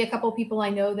definitely a couple of people I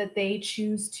know that they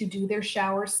choose to do their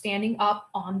shower standing up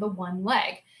on the one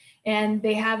leg. And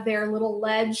they have their little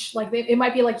ledge, like it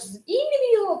might be like just an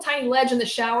itty little tiny ledge in the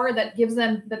shower that gives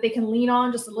them, that they can lean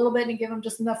on just a little bit and give them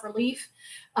just enough relief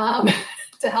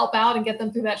to help out and get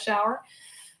them through that shower.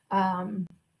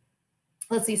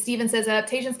 Let's see, Steven says,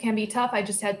 adaptations can be tough. I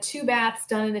just had 2 baths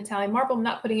done in Italian marble. I'm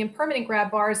not putting in permanent grab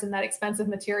bars and that expensive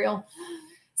material.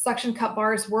 Suction cup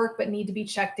bars work, but need to be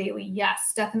checked daily.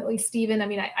 Yes, definitely, Steven. I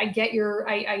mean, I get your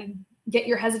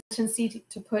hesitancy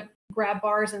to put grab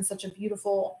bars in such a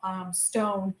beautiful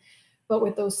stone, but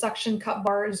with those suction cup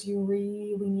bars, you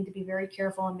really need to be very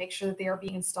careful and make sure that they are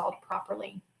being installed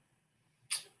properly.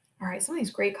 All right, some of these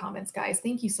great comments, guys.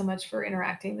 Thank you so much for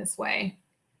interacting this way.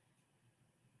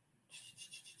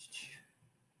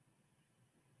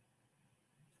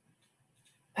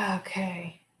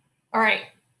 Okay. All right.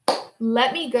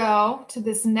 Let me go to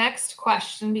this next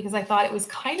question because I thought it was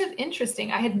kind of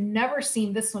interesting. I had never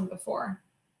seen this one before.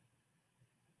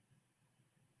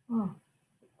 Oh,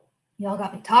 y'all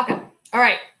got me talking. All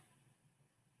right.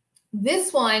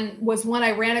 This one was one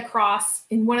I ran across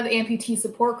in one of the amputee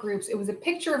support groups. It was a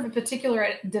picture of a particular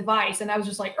device, and I was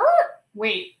just like,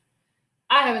 wait,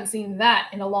 I haven't seen that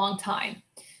in a long time.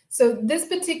 So this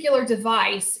particular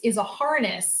device is a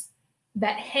harness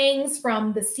that hangs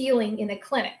from the ceiling in a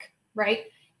clinic, right?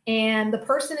 And the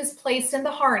person is placed in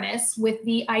the harness with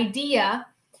the idea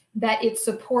that it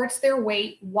supports their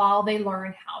weight while they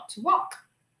learn how to walk.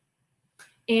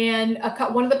 And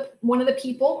one of the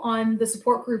people on the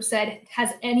support group said,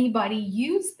 has anybody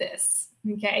used this?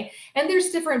 Okay. And there's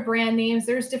different brand names.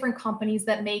 There's different companies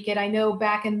that make it. I know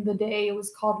back in the day, it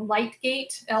was called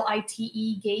Lightgate,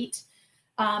 L-I-T-E Gate.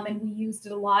 And we used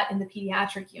it a lot in the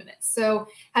pediatric units. So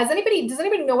does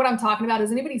anybody know what I'm talking about?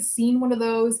 Has anybody seen one of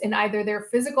those in either their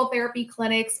physical therapy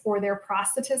clinics or their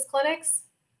prosthetist clinics?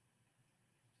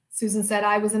 Susan said,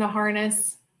 I was in a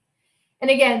harness. And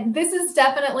again, this is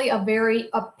definitely a very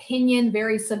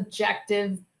very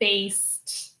subjective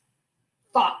based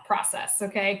thought process,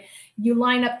 okay? You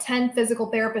line up 10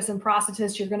 physical therapists and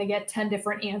prosthetists, you're gonna get 10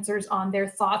 different answers on their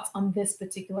thoughts on this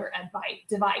particular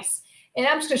device. And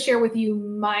I'm just gonna share with you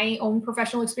my own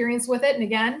professional experience with it. And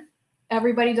again,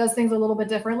 everybody does things a little bit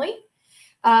differently.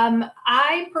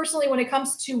 I personally, when it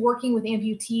comes to working with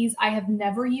amputees, I have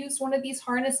never used one of these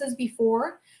harnesses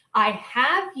before. I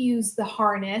have used the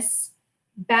harness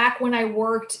back when I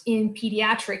worked in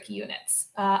pediatric units.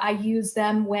 I used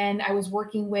them when I was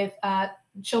working with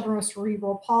children with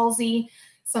cerebral palsy,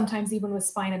 sometimes even with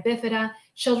spina bifida,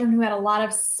 children who had a lot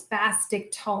of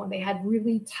spastic tone. They had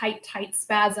really tight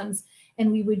spasms,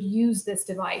 and we would use this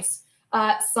device.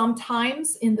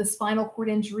 Sometimes in the spinal cord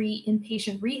injury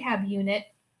inpatient rehab unit,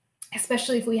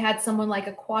 especially if we had someone like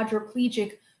a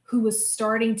quadriplegic who was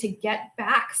starting to get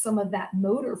back some of that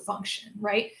motor function,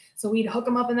 right? So we'd hook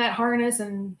them up in that harness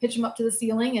and hitch them up to the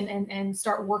ceiling and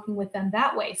start working with them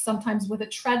that way, sometimes with a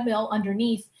treadmill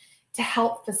underneath to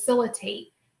help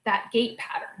facilitate that gait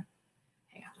pattern.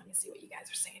 Hang on, let me see what you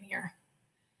guys are saying here.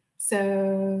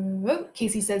 So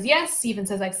Casey says yes. Stephen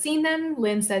says I've seen them.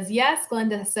 Lynn says yes.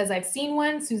 Glenda says I've seen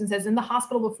one. Susan says in the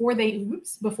hospital before they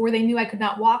knew I could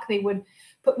not walk, they would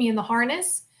put me in the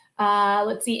harness.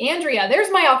 Let's see, Andrea,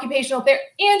 there's my occupational therapist.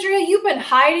 Andrea, you've been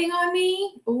hiding on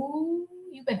me. Ooh,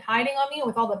 you've been hiding on me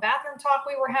with all the bathroom talk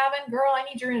we were having. Girl, I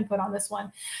need your input on this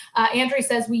one. Andrea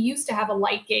says we used to have a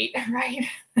light gate, right?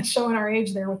 Showing our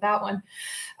age there with that one.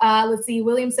 Let's see,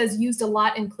 William says used a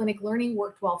lot in clinic learning,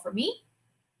 worked well for me.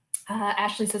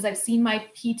 Ashley says, I've seen my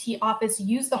PT office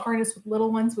use the harness with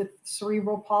little ones with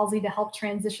cerebral palsy to help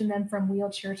transition them from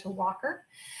wheelchair to walker.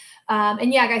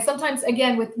 And yeah, guys, sometimes,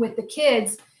 again, with the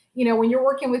kids, you know, when you're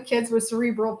working with kids with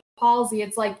cerebral palsy,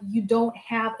 it's like you don't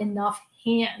have enough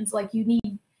hands. Like you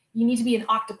need to be an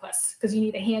octopus because you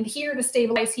need a hand here to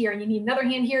stabilize here, and you need another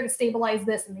hand here to stabilize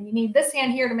this, and then you need this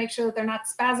hand here to make sure that they're not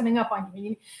spasming up on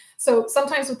you. So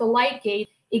sometimes with the light gate,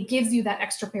 it gives you that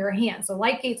extra pair of hands. So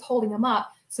light gate's holding them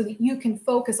up so that you can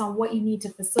focus on what you need to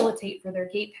facilitate for their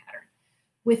gait pattern.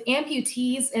 With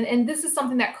amputees, and this is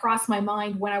something that crossed my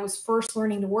mind when I was first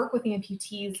learning to work with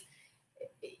amputees,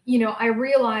 you know, I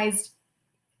realized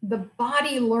the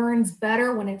body learns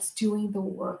better when it's doing the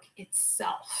work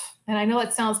itself. And I know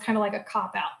that sounds kind of like a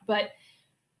cop-out, but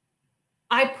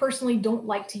I personally don't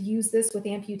like to use this with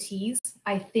amputees.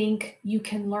 I think you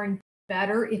can learn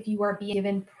better if you are being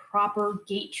given proper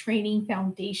gait training,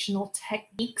 foundational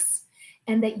techniques,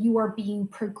 and that you are being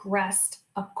progressed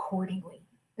accordingly.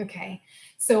 Okay.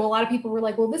 So a lot of people were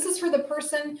like, well, this is for the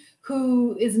person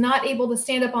who is not able to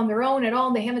stand up on their own at all,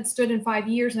 and they haven't stood in 5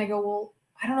 years. And I go, well,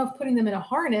 I don't know if putting them in a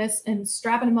harness and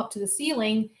strapping them up to the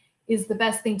ceiling is the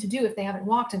best thing to do if they haven't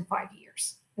walked in 5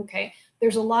 years. Okay.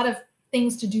 There's a lot of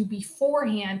things to do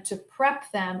beforehand to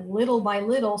prep them little by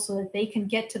little so that they can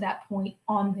get to that point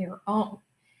on their own.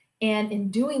 And in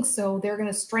doing so, they're going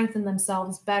to strengthen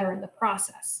themselves better in the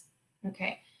process.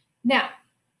 Okay. Now,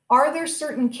 are there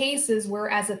certain cases where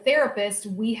as a therapist,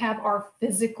 we have our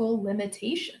physical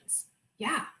limitations?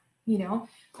 Yeah. You know,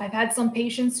 I've had some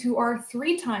patients who are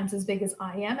 3 times as big as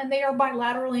I am, and they are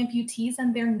bilateral amputees,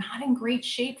 and they're not in great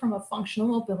shape from a functional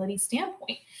mobility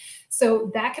standpoint.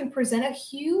 So that can present a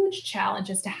huge challenge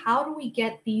as to how do we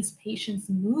get these patients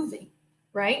moving,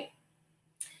 right?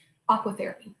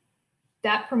 Aquatherapy.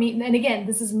 That for me, and again,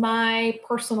 this is my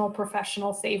personal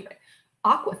professional favorite,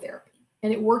 aquatherapy.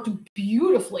 And it worked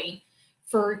beautifully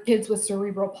for kids with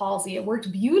cerebral palsy. It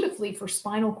worked beautifully for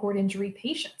spinal cord injury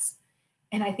patients.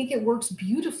 And I think it works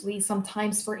beautifully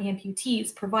sometimes for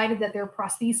amputees, provided that their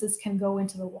prosthesis can go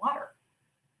into the water.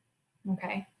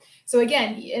 Okay. So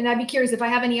again, and I'd be curious if I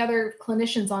have any other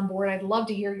clinicians on board, I'd love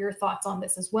to hear your thoughts on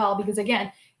this as well. Because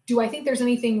again, do I think there's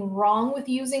anything wrong with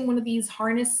using one of these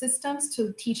harness systems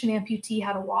to teach an amputee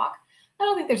how to walk? I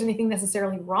don't think there's anything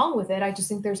necessarily wrong with it. I just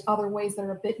think there's other ways that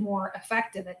are a bit more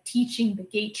effective at teaching the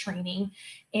gait training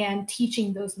and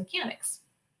teaching those mechanics.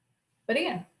 But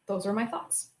again, those are my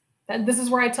thoughts. This is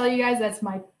where I tell you guys that's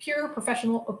my pure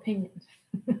professional opinion.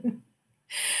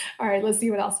 All right, let's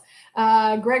see what else.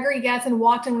 Gregory Gatson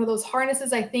walked in one of those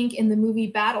harnesses, I think, in the movie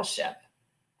Battleship.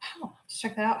 Oh, let's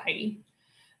check that out, Heidi.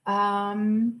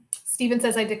 Stephen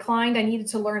says, I declined. I needed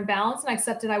to learn balance, and I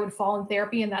accepted I would fall in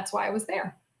therapy, and that's why I was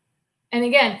there. And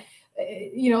again,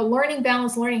 learning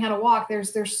balance, learning how to walk,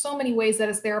 there's so many ways that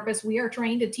as therapists, we are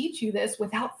trained to teach you this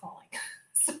without falling.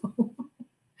 So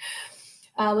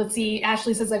let's see.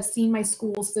 Ashley says, I've seen my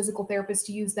school's physical therapists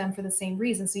use them for the same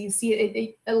reason. So you see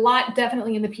it a lot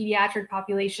definitely in the pediatric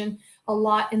population, a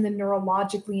lot in the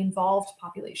neurologically involved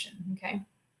population. Okay.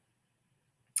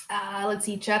 Let's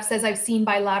see. Jeff says, I've seen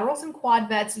bilaterals and quad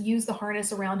vets use the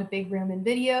harness around a big room in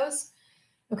videos.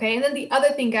 Okay. And then the other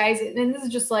thing, guys, and this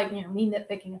is just like, me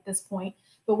nitpicking at this point,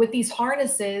 but with these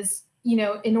harnesses,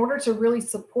 in order to really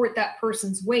support that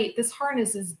person's weight, this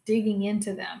harness is digging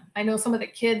into them. I know some of the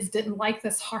kids didn't like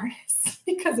this harness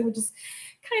because it would just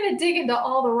kind of dig into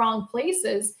all the wrong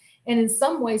places. And in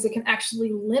some ways, it can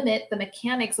actually limit the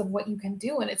mechanics of what you can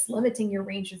do, and it's limiting your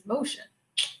range of motion.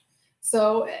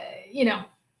 So,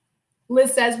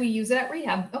 Liz says we use it at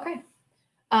rehab. Okay.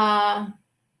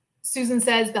 Susan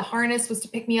says the harness was to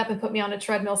pick me up and put me on a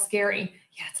treadmill. Scary.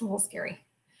 Yeah, it's a little scary.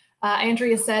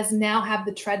 Andrea says now have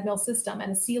the treadmill system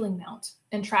and a ceiling mount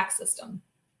and track system.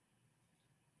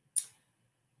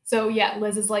 So yeah,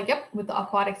 Liz is like, yep, with the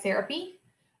aquatic therapy.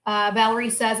 Valerie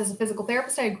says, as a physical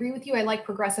therapist, I agree with you. I like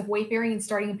progressive weight bearing and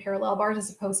starting in parallel bars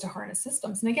as opposed to harness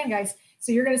systems. And again, guys,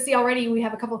 so you're going to see already we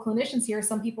have a couple of clinicians here.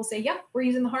 Some people say, yep, we're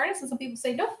using the harness. And some people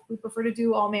say, no, we prefer to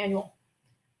do all manual.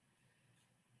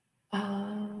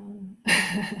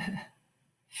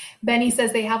 Benny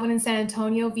says they have one in San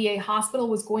Antonio. VA hospital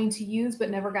was going to use,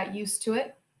 but never got used to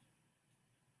it.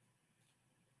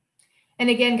 And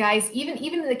again, guys, even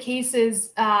in the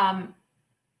cases,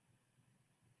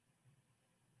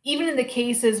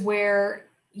 where,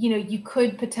 you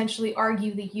could potentially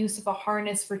argue the use of a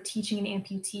harness for teaching an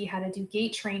amputee how to do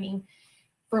gait training.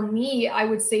 For me, I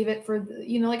would save it for,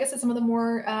 like I said, some of the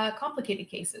more complicated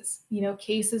cases,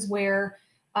 cases where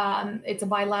it's a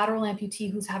bilateral amputee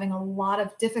who's having a lot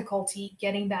of difficulty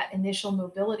getting that initial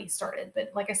mobility started.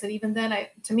 But like I said, even then,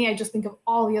 to me, I just think of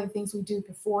all the other things we do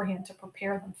beforehand to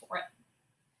prepare them for it.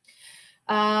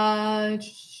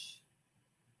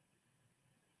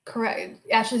 Correct.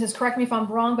 Ashley says, correct me if I'm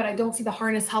wrong, but I don't see the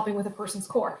harness helping with a person's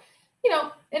core.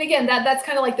 And again, that's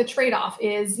kind of like the trade-off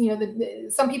is,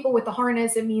 some people with the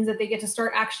harness, it means that they get to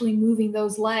start actually moving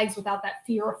those legs without that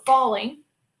fear of falling.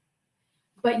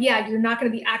 But yeah, you're not going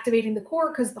to be activating the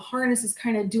core because the harness is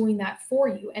kind of doing that for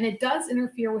you. And it does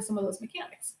interfere with some of those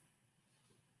mechanics.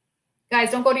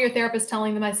 Guys, don't go to your therapist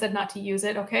telling them I said not to use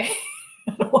it, okay?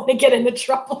 I don't want to get into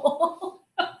trouble.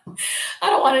 I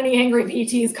don't want any angry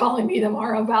PTs calling me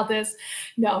tomorrow about this.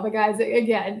 No, but guys,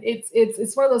 again,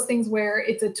 it's one of those things where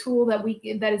it's a tool that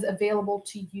is available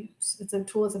to use. It's a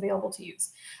tool that's available to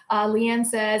use. Leanne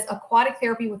says aquatic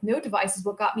therapy with no devices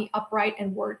what got me upright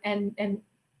and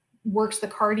works the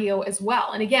cardio as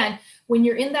well. And again, when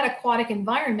you're in that aquatic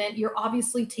environment, you're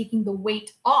obviously taking the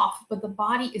weight off, but the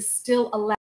body is still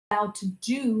allowed to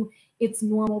do its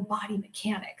normal body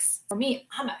mechanics. For me,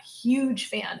 I'm a huge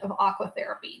fan of aqua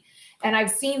therapy. And I've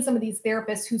seen some of these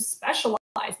therapists who specialize,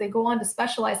 they go on to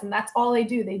specialize, and that's all they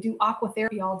do. They do aqua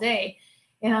therapy all day.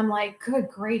 And I'm like, good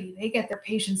gravy. They get their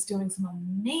patients doing some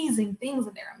amazing things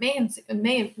in there.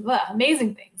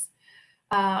 Amazing things.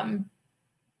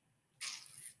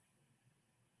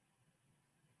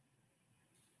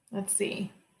 Let's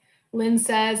see. Lynn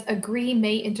says, agree,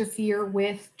 may interfere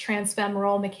with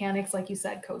transfemoral mechanics, like you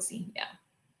said, Kosi. Yeah.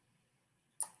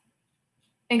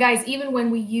 And guys, even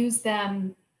when we use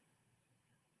them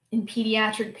in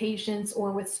pediatric patients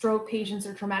or with stroke patients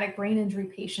or traumatic brain injury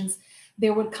patients,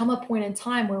 there would come a point in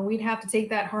time where we'd have to take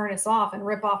that harness off and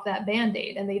rip off that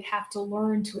Band-Aid, and they'd have to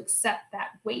learn to accept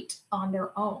that weight on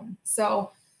their own.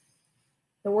 So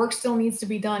the work still needs to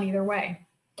be done either way.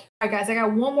 All right, guys, I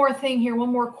got one more thing here,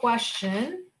 one more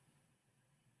question.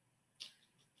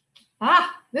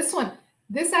 This one.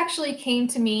 This actually came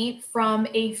to me from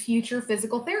a future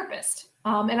physical therapist.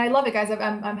 And I love it, guys.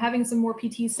 I'm having some more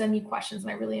PTs send me questions,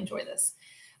 and I really enjoy this.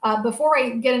 Before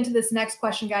I get into this next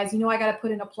question, guys, I got to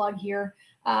put in a plug here.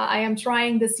 I am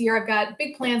trying this year. I've got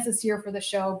big plans this year for the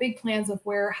show, big plans of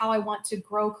how I want to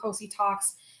grow Kosi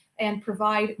Talks and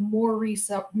provide more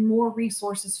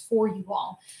resources for you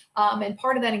all. And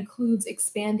part of that includes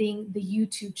expanding the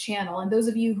YouTube channel. And those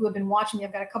of you who have been watching me,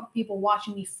 I've got a couple people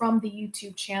watching me from the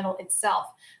YouTube channel itself.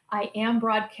 I am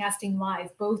broadcasting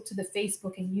live both to the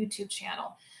Facebook and YouTube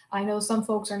channel. I know some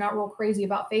folks are not real crazy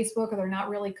about Facebook, or they're not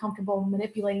really comfortable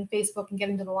manipulating Facebook and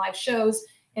getting to the live shows.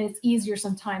 and it's easier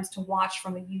sometimes to watch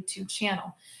from a YouTube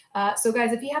channel. So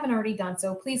guys, if you haven't already done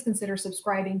so, please consider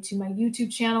subscribing to my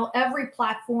YouTube channel. Every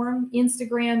platform,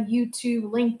 Instagram, YouTube,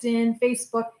 LinkedIn,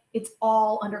 Facebook, it's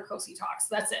all under Kosi Talks.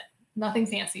 That's it. Nothing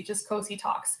fancy, just Kosi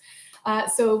Talks.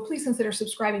 So please consider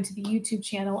subscribing to the YouTube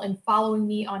channel and following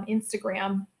me on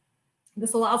Instagram.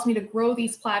 This allows me to grow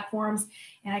these platforms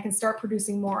and I can start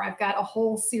producing more. I've got a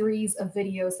whole series of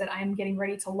videos that I'm getting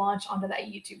ready to launch onto that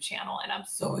YouTube channel, and I'm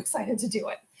so excited to do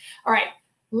it. All right,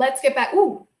 let's get back.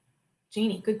 Ooh,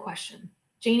 Janie, good question.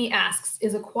 Janie asks,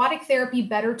 is aquatic therapy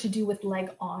better to do with leg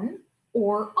on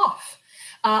or off?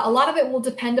 A lot of it will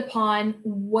depend upon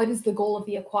what is the goal of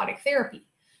the aquatic therapy.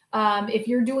 If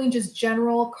you're doing just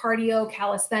general cardio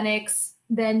calisthenics,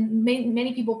 then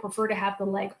many people prefer to have the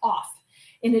leg off.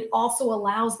 And it also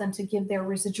allows them to give their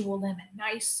residual limb a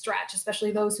nice stretch,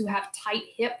 especially those who have tight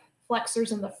hip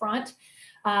flexors in the front.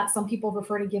 Some people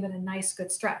prefer to give it a nice,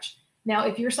 good stretch. Now,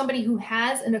 if you're somebody who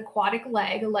has an aquatic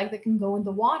leg, a leg that can go in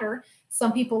the water,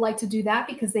 some people like to do that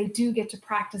because they do get to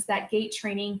practice that gait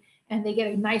training and they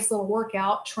get a nice little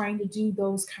workout trying to do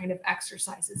those kind of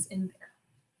exercises in there.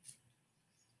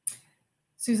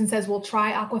 Susan says, we'll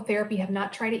try aquatherapy. Have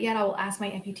not tried it yet. I will ask my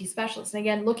amputee specialist. And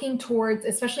again, looking towards,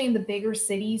 especially in the bigger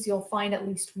cities, you'll find at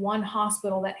least one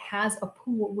hospital that has a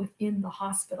pool within the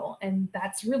hospital. And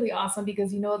that's really awesome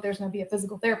because you know there's going to be a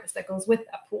physical therapist that goes with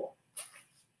that pool.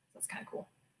 That's kind of cool.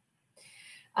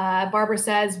 Barbara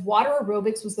says, water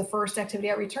aerobics was the first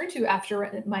activity I returned to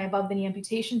after my above the knee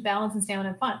amputation, balance and stamina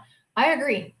and fun. I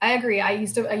agree. I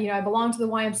used to, I belong to the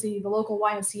YMCA, the local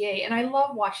YMCA, and I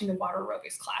love watching the water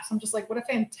aerobics class. I'm just like, what a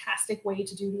fantastic way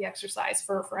to do the exercise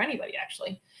for anybody,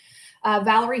 actually.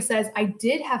 Valerie says, I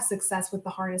did have success with the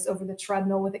harness over the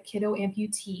treadmill with a kiddo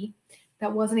amputee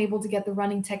that wasn't able to get the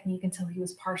running technique until he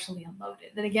was partially unloaded.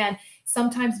 And again,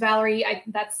 sometimes, Valerie,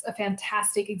 that's a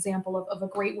fantastic example of a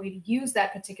great way to use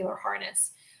that particular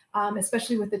harness.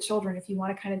 Especially with the children, if you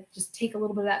want to kind of just take a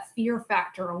little bit of that fear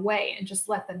factor away and just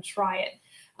let them try it,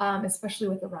 especially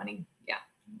with the running,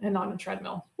 and on a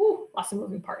treadmill. Woo, lots of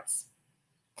moving parts.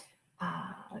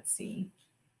 Let's see.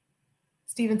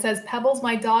 Steven says, Pebbles,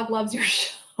 my dog loves your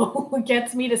show.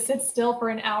 Gets me to sit still for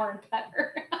an hour and pet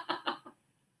her.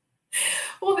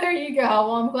 Well, there you go.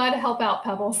 Well, I'm glad to help out,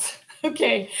 Pebbles.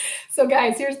 Okay, so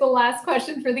guys, here's the last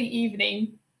question for the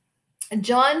evening.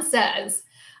 John says,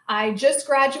 I just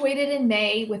graduated in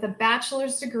May with a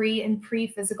bachelor's degree in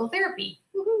pre-physical therapy.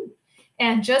 Woohoo.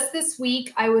 And just this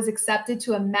week, I was accepted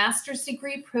to a master's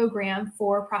degree program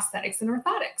for prosthetics and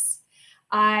orthotics.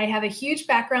 I have a huge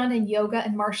background in yoga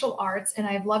and martial arts, and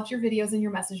I've loved your videos and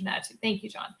your message and attitude. Thank you,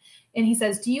 John. And he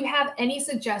says, do you have any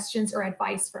suggestions or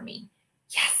advice for me?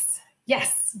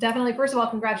 Yes, definitely. First of all,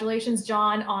 congratulations,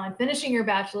 John, on finishing your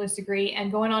bachelor's degree and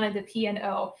going on into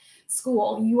P&O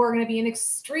school. You are going to be an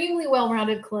extremely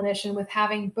well-rounded clinician with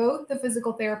having both the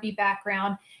physical therapy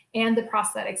background and the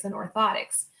prosthetics and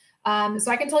orthotics.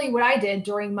 So I can tell you what I did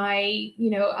during my,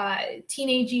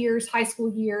 teenage years, high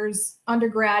school years,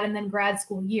 undergrad, and then grad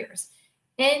school years.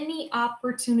 Any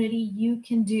opportunity you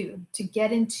can do to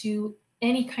get into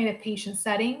any kind of patient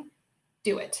setting,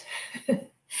 do it.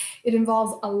 It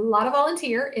involves a lot of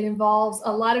volunteer. It involves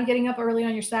a lot of getting up early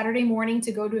on your Saturday morning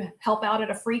to go to help out at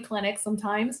a free clinic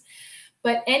sometimes.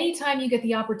 But anytime you get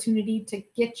the opportunity to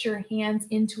get your hands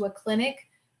into a clinic,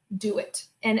 do it.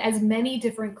 And as many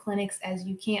different clinics as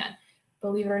you can.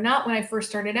 Believe it or not, when I first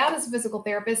started out as a physical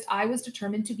therapist, I was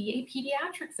determined to be a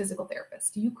pediatric physical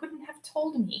therapist. You couldn't have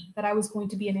told me that I was going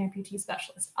to be an amputee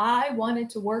specialist. I wanted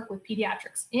to work with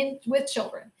pediatrics, with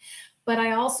children. But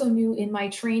I also knew in my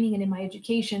training and in my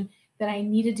education that I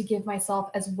needed to give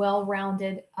myself as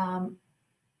well-rounded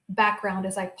background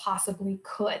as I possibly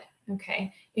could,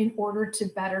 okay, in order to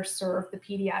better serve the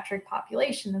pediatric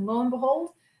population. And lo and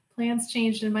behold, plans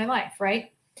changed in my life,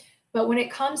 right? But when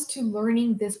it comes to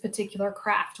learning this particular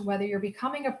craft, whether you're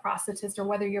becoming a prosthetist or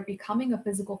whether you're becoming a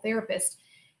physical therapist,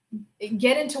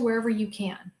 get into wherever you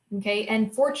can, okay?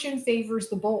 And fortune favors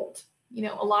the bold.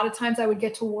 A lot of times I would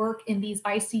get to work in these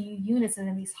ICU units and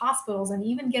in these hospitals and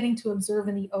even getting to observe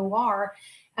in the OR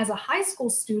as a high school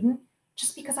student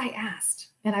just because I asked.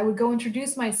 And I would go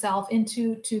introduce myself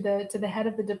to the head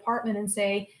of the department and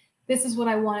say, this is what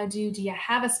I want to do. Do you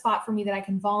have a spot for me that I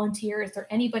can volunteer? Is there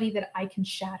anybody that I can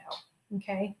shadow?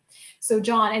 Okay. So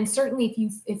John, and certainly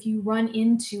if you run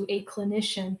into a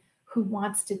clinician who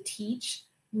wants to teach,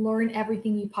 learn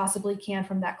everything you possibly can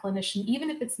from that clinician, even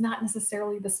if it's not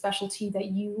necessarily the specialty that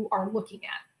you are looking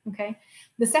at, okay?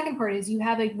 The second part is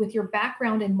with your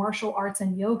background in martial arts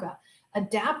and yoga,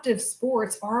 adaptive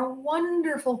sports are a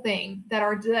wonderful thing that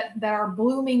are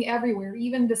blooming everywhere,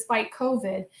 even despite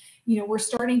COVID. You know, we're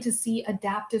starting to see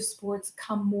adaptive sports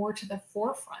come more to the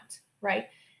forefront, right?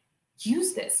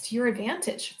 Use this to your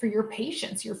advantage for your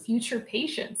patients, your future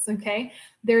patients. Okay.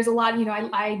 There's a lot, you know,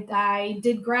 I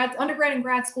did undergrad and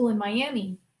grad school in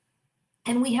Miami,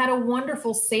 and we had a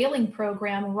wonderful sailing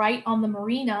program right on the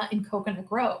marina in Coconut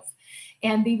Grove.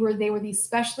 And they were these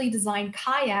specially designed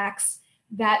kayaks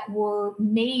that were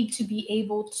made to be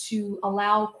able to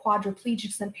allow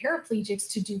quadriplegics and paraplegics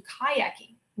to do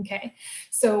kayaking. Okay.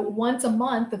 So once a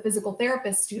month, the physical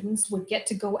therapist students would get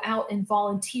to go out and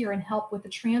volunteer and help with the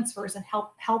transfers and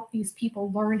help these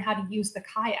people learn how to use the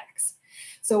kayaks.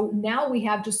 So now we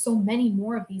have just so many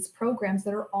more of these programs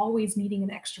that are always needing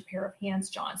an extra pair of hands,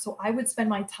 John. So I would spend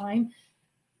my time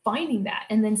finding that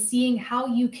and then seeing how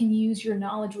you can use your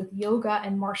knowledge with yoga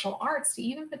and martial arts to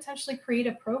even potentially create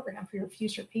a program for your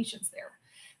future patients there.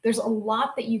 There's a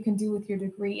lot that you can do with your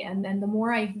degree. And then the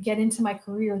more I get into my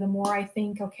career, the more I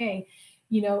think, okay,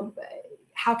 you know,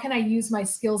 how can I use my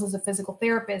skills as a physical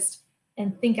therapist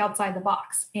and think outside the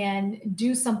box and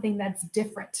do something that's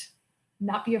different?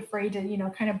 Not be afraid to, you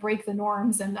know, kind of break the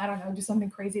norms and, I don't know, do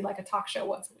something crazy like a talk show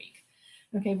once a week.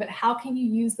 Okay, but how can you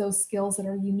use those skills that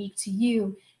are unique to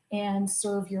you and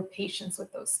serve your patients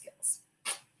with those skills?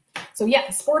 So yeah,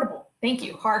 Sportable. Thank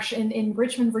you, Harsh. In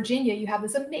Richmond, Virginia, you have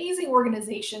this amazing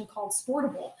organization called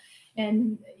Sportable.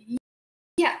 And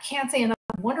yeah, can't say enough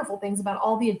wonderful things about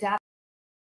all the adaptive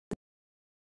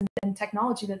and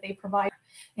technology that they provide.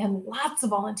 And lots of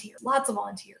volunteers,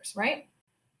 right?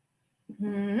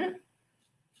 Mm-hmm.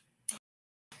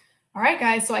 All right,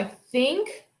 guys. So I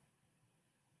think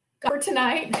for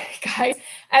tonight, guys,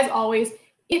 as always,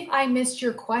 if I missed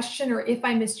your question or if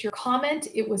I missed your comment,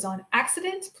 it was on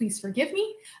accident. Please forgive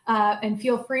me. And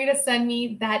feel free to send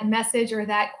me that message or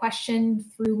that question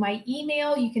through my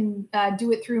email. You can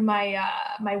do it through my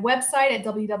my website at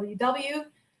www.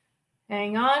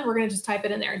 Hang on, we're going to just type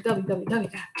it in there,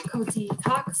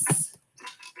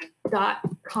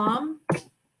 www.cozytalks.com.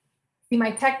 See,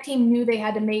 my tech team knew they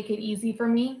had to make it easy for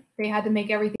me. They had to make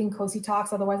everything Cozy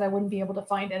Talks, otherwise I wouldn't be able to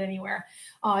find it anywhere.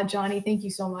 Johnny, thank you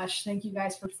so much. Thank you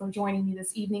guys for joining me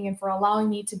this evening and for allowing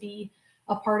me to be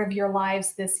a part of your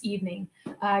lives this evening.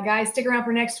 Guys, stick around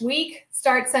for next week.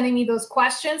 Start sending me those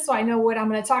questions so I know what I'm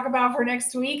going to talk about for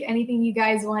next week, anything you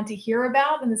guys want to hear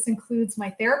about. And this includes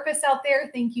my therapists out there.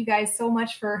 Thank you guys so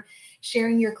much for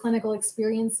sharing your clinical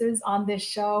experiences on this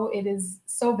show. It is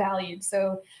so valued.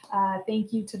 So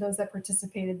thank you to those that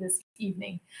participated this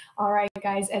evening. All right,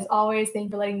 guys, as always, thank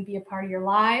you for letting me be a part of your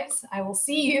lives. I will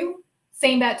see you,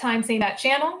 same bat time, same bat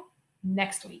channel,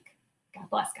 next week. God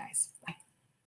bless, guys. Bye.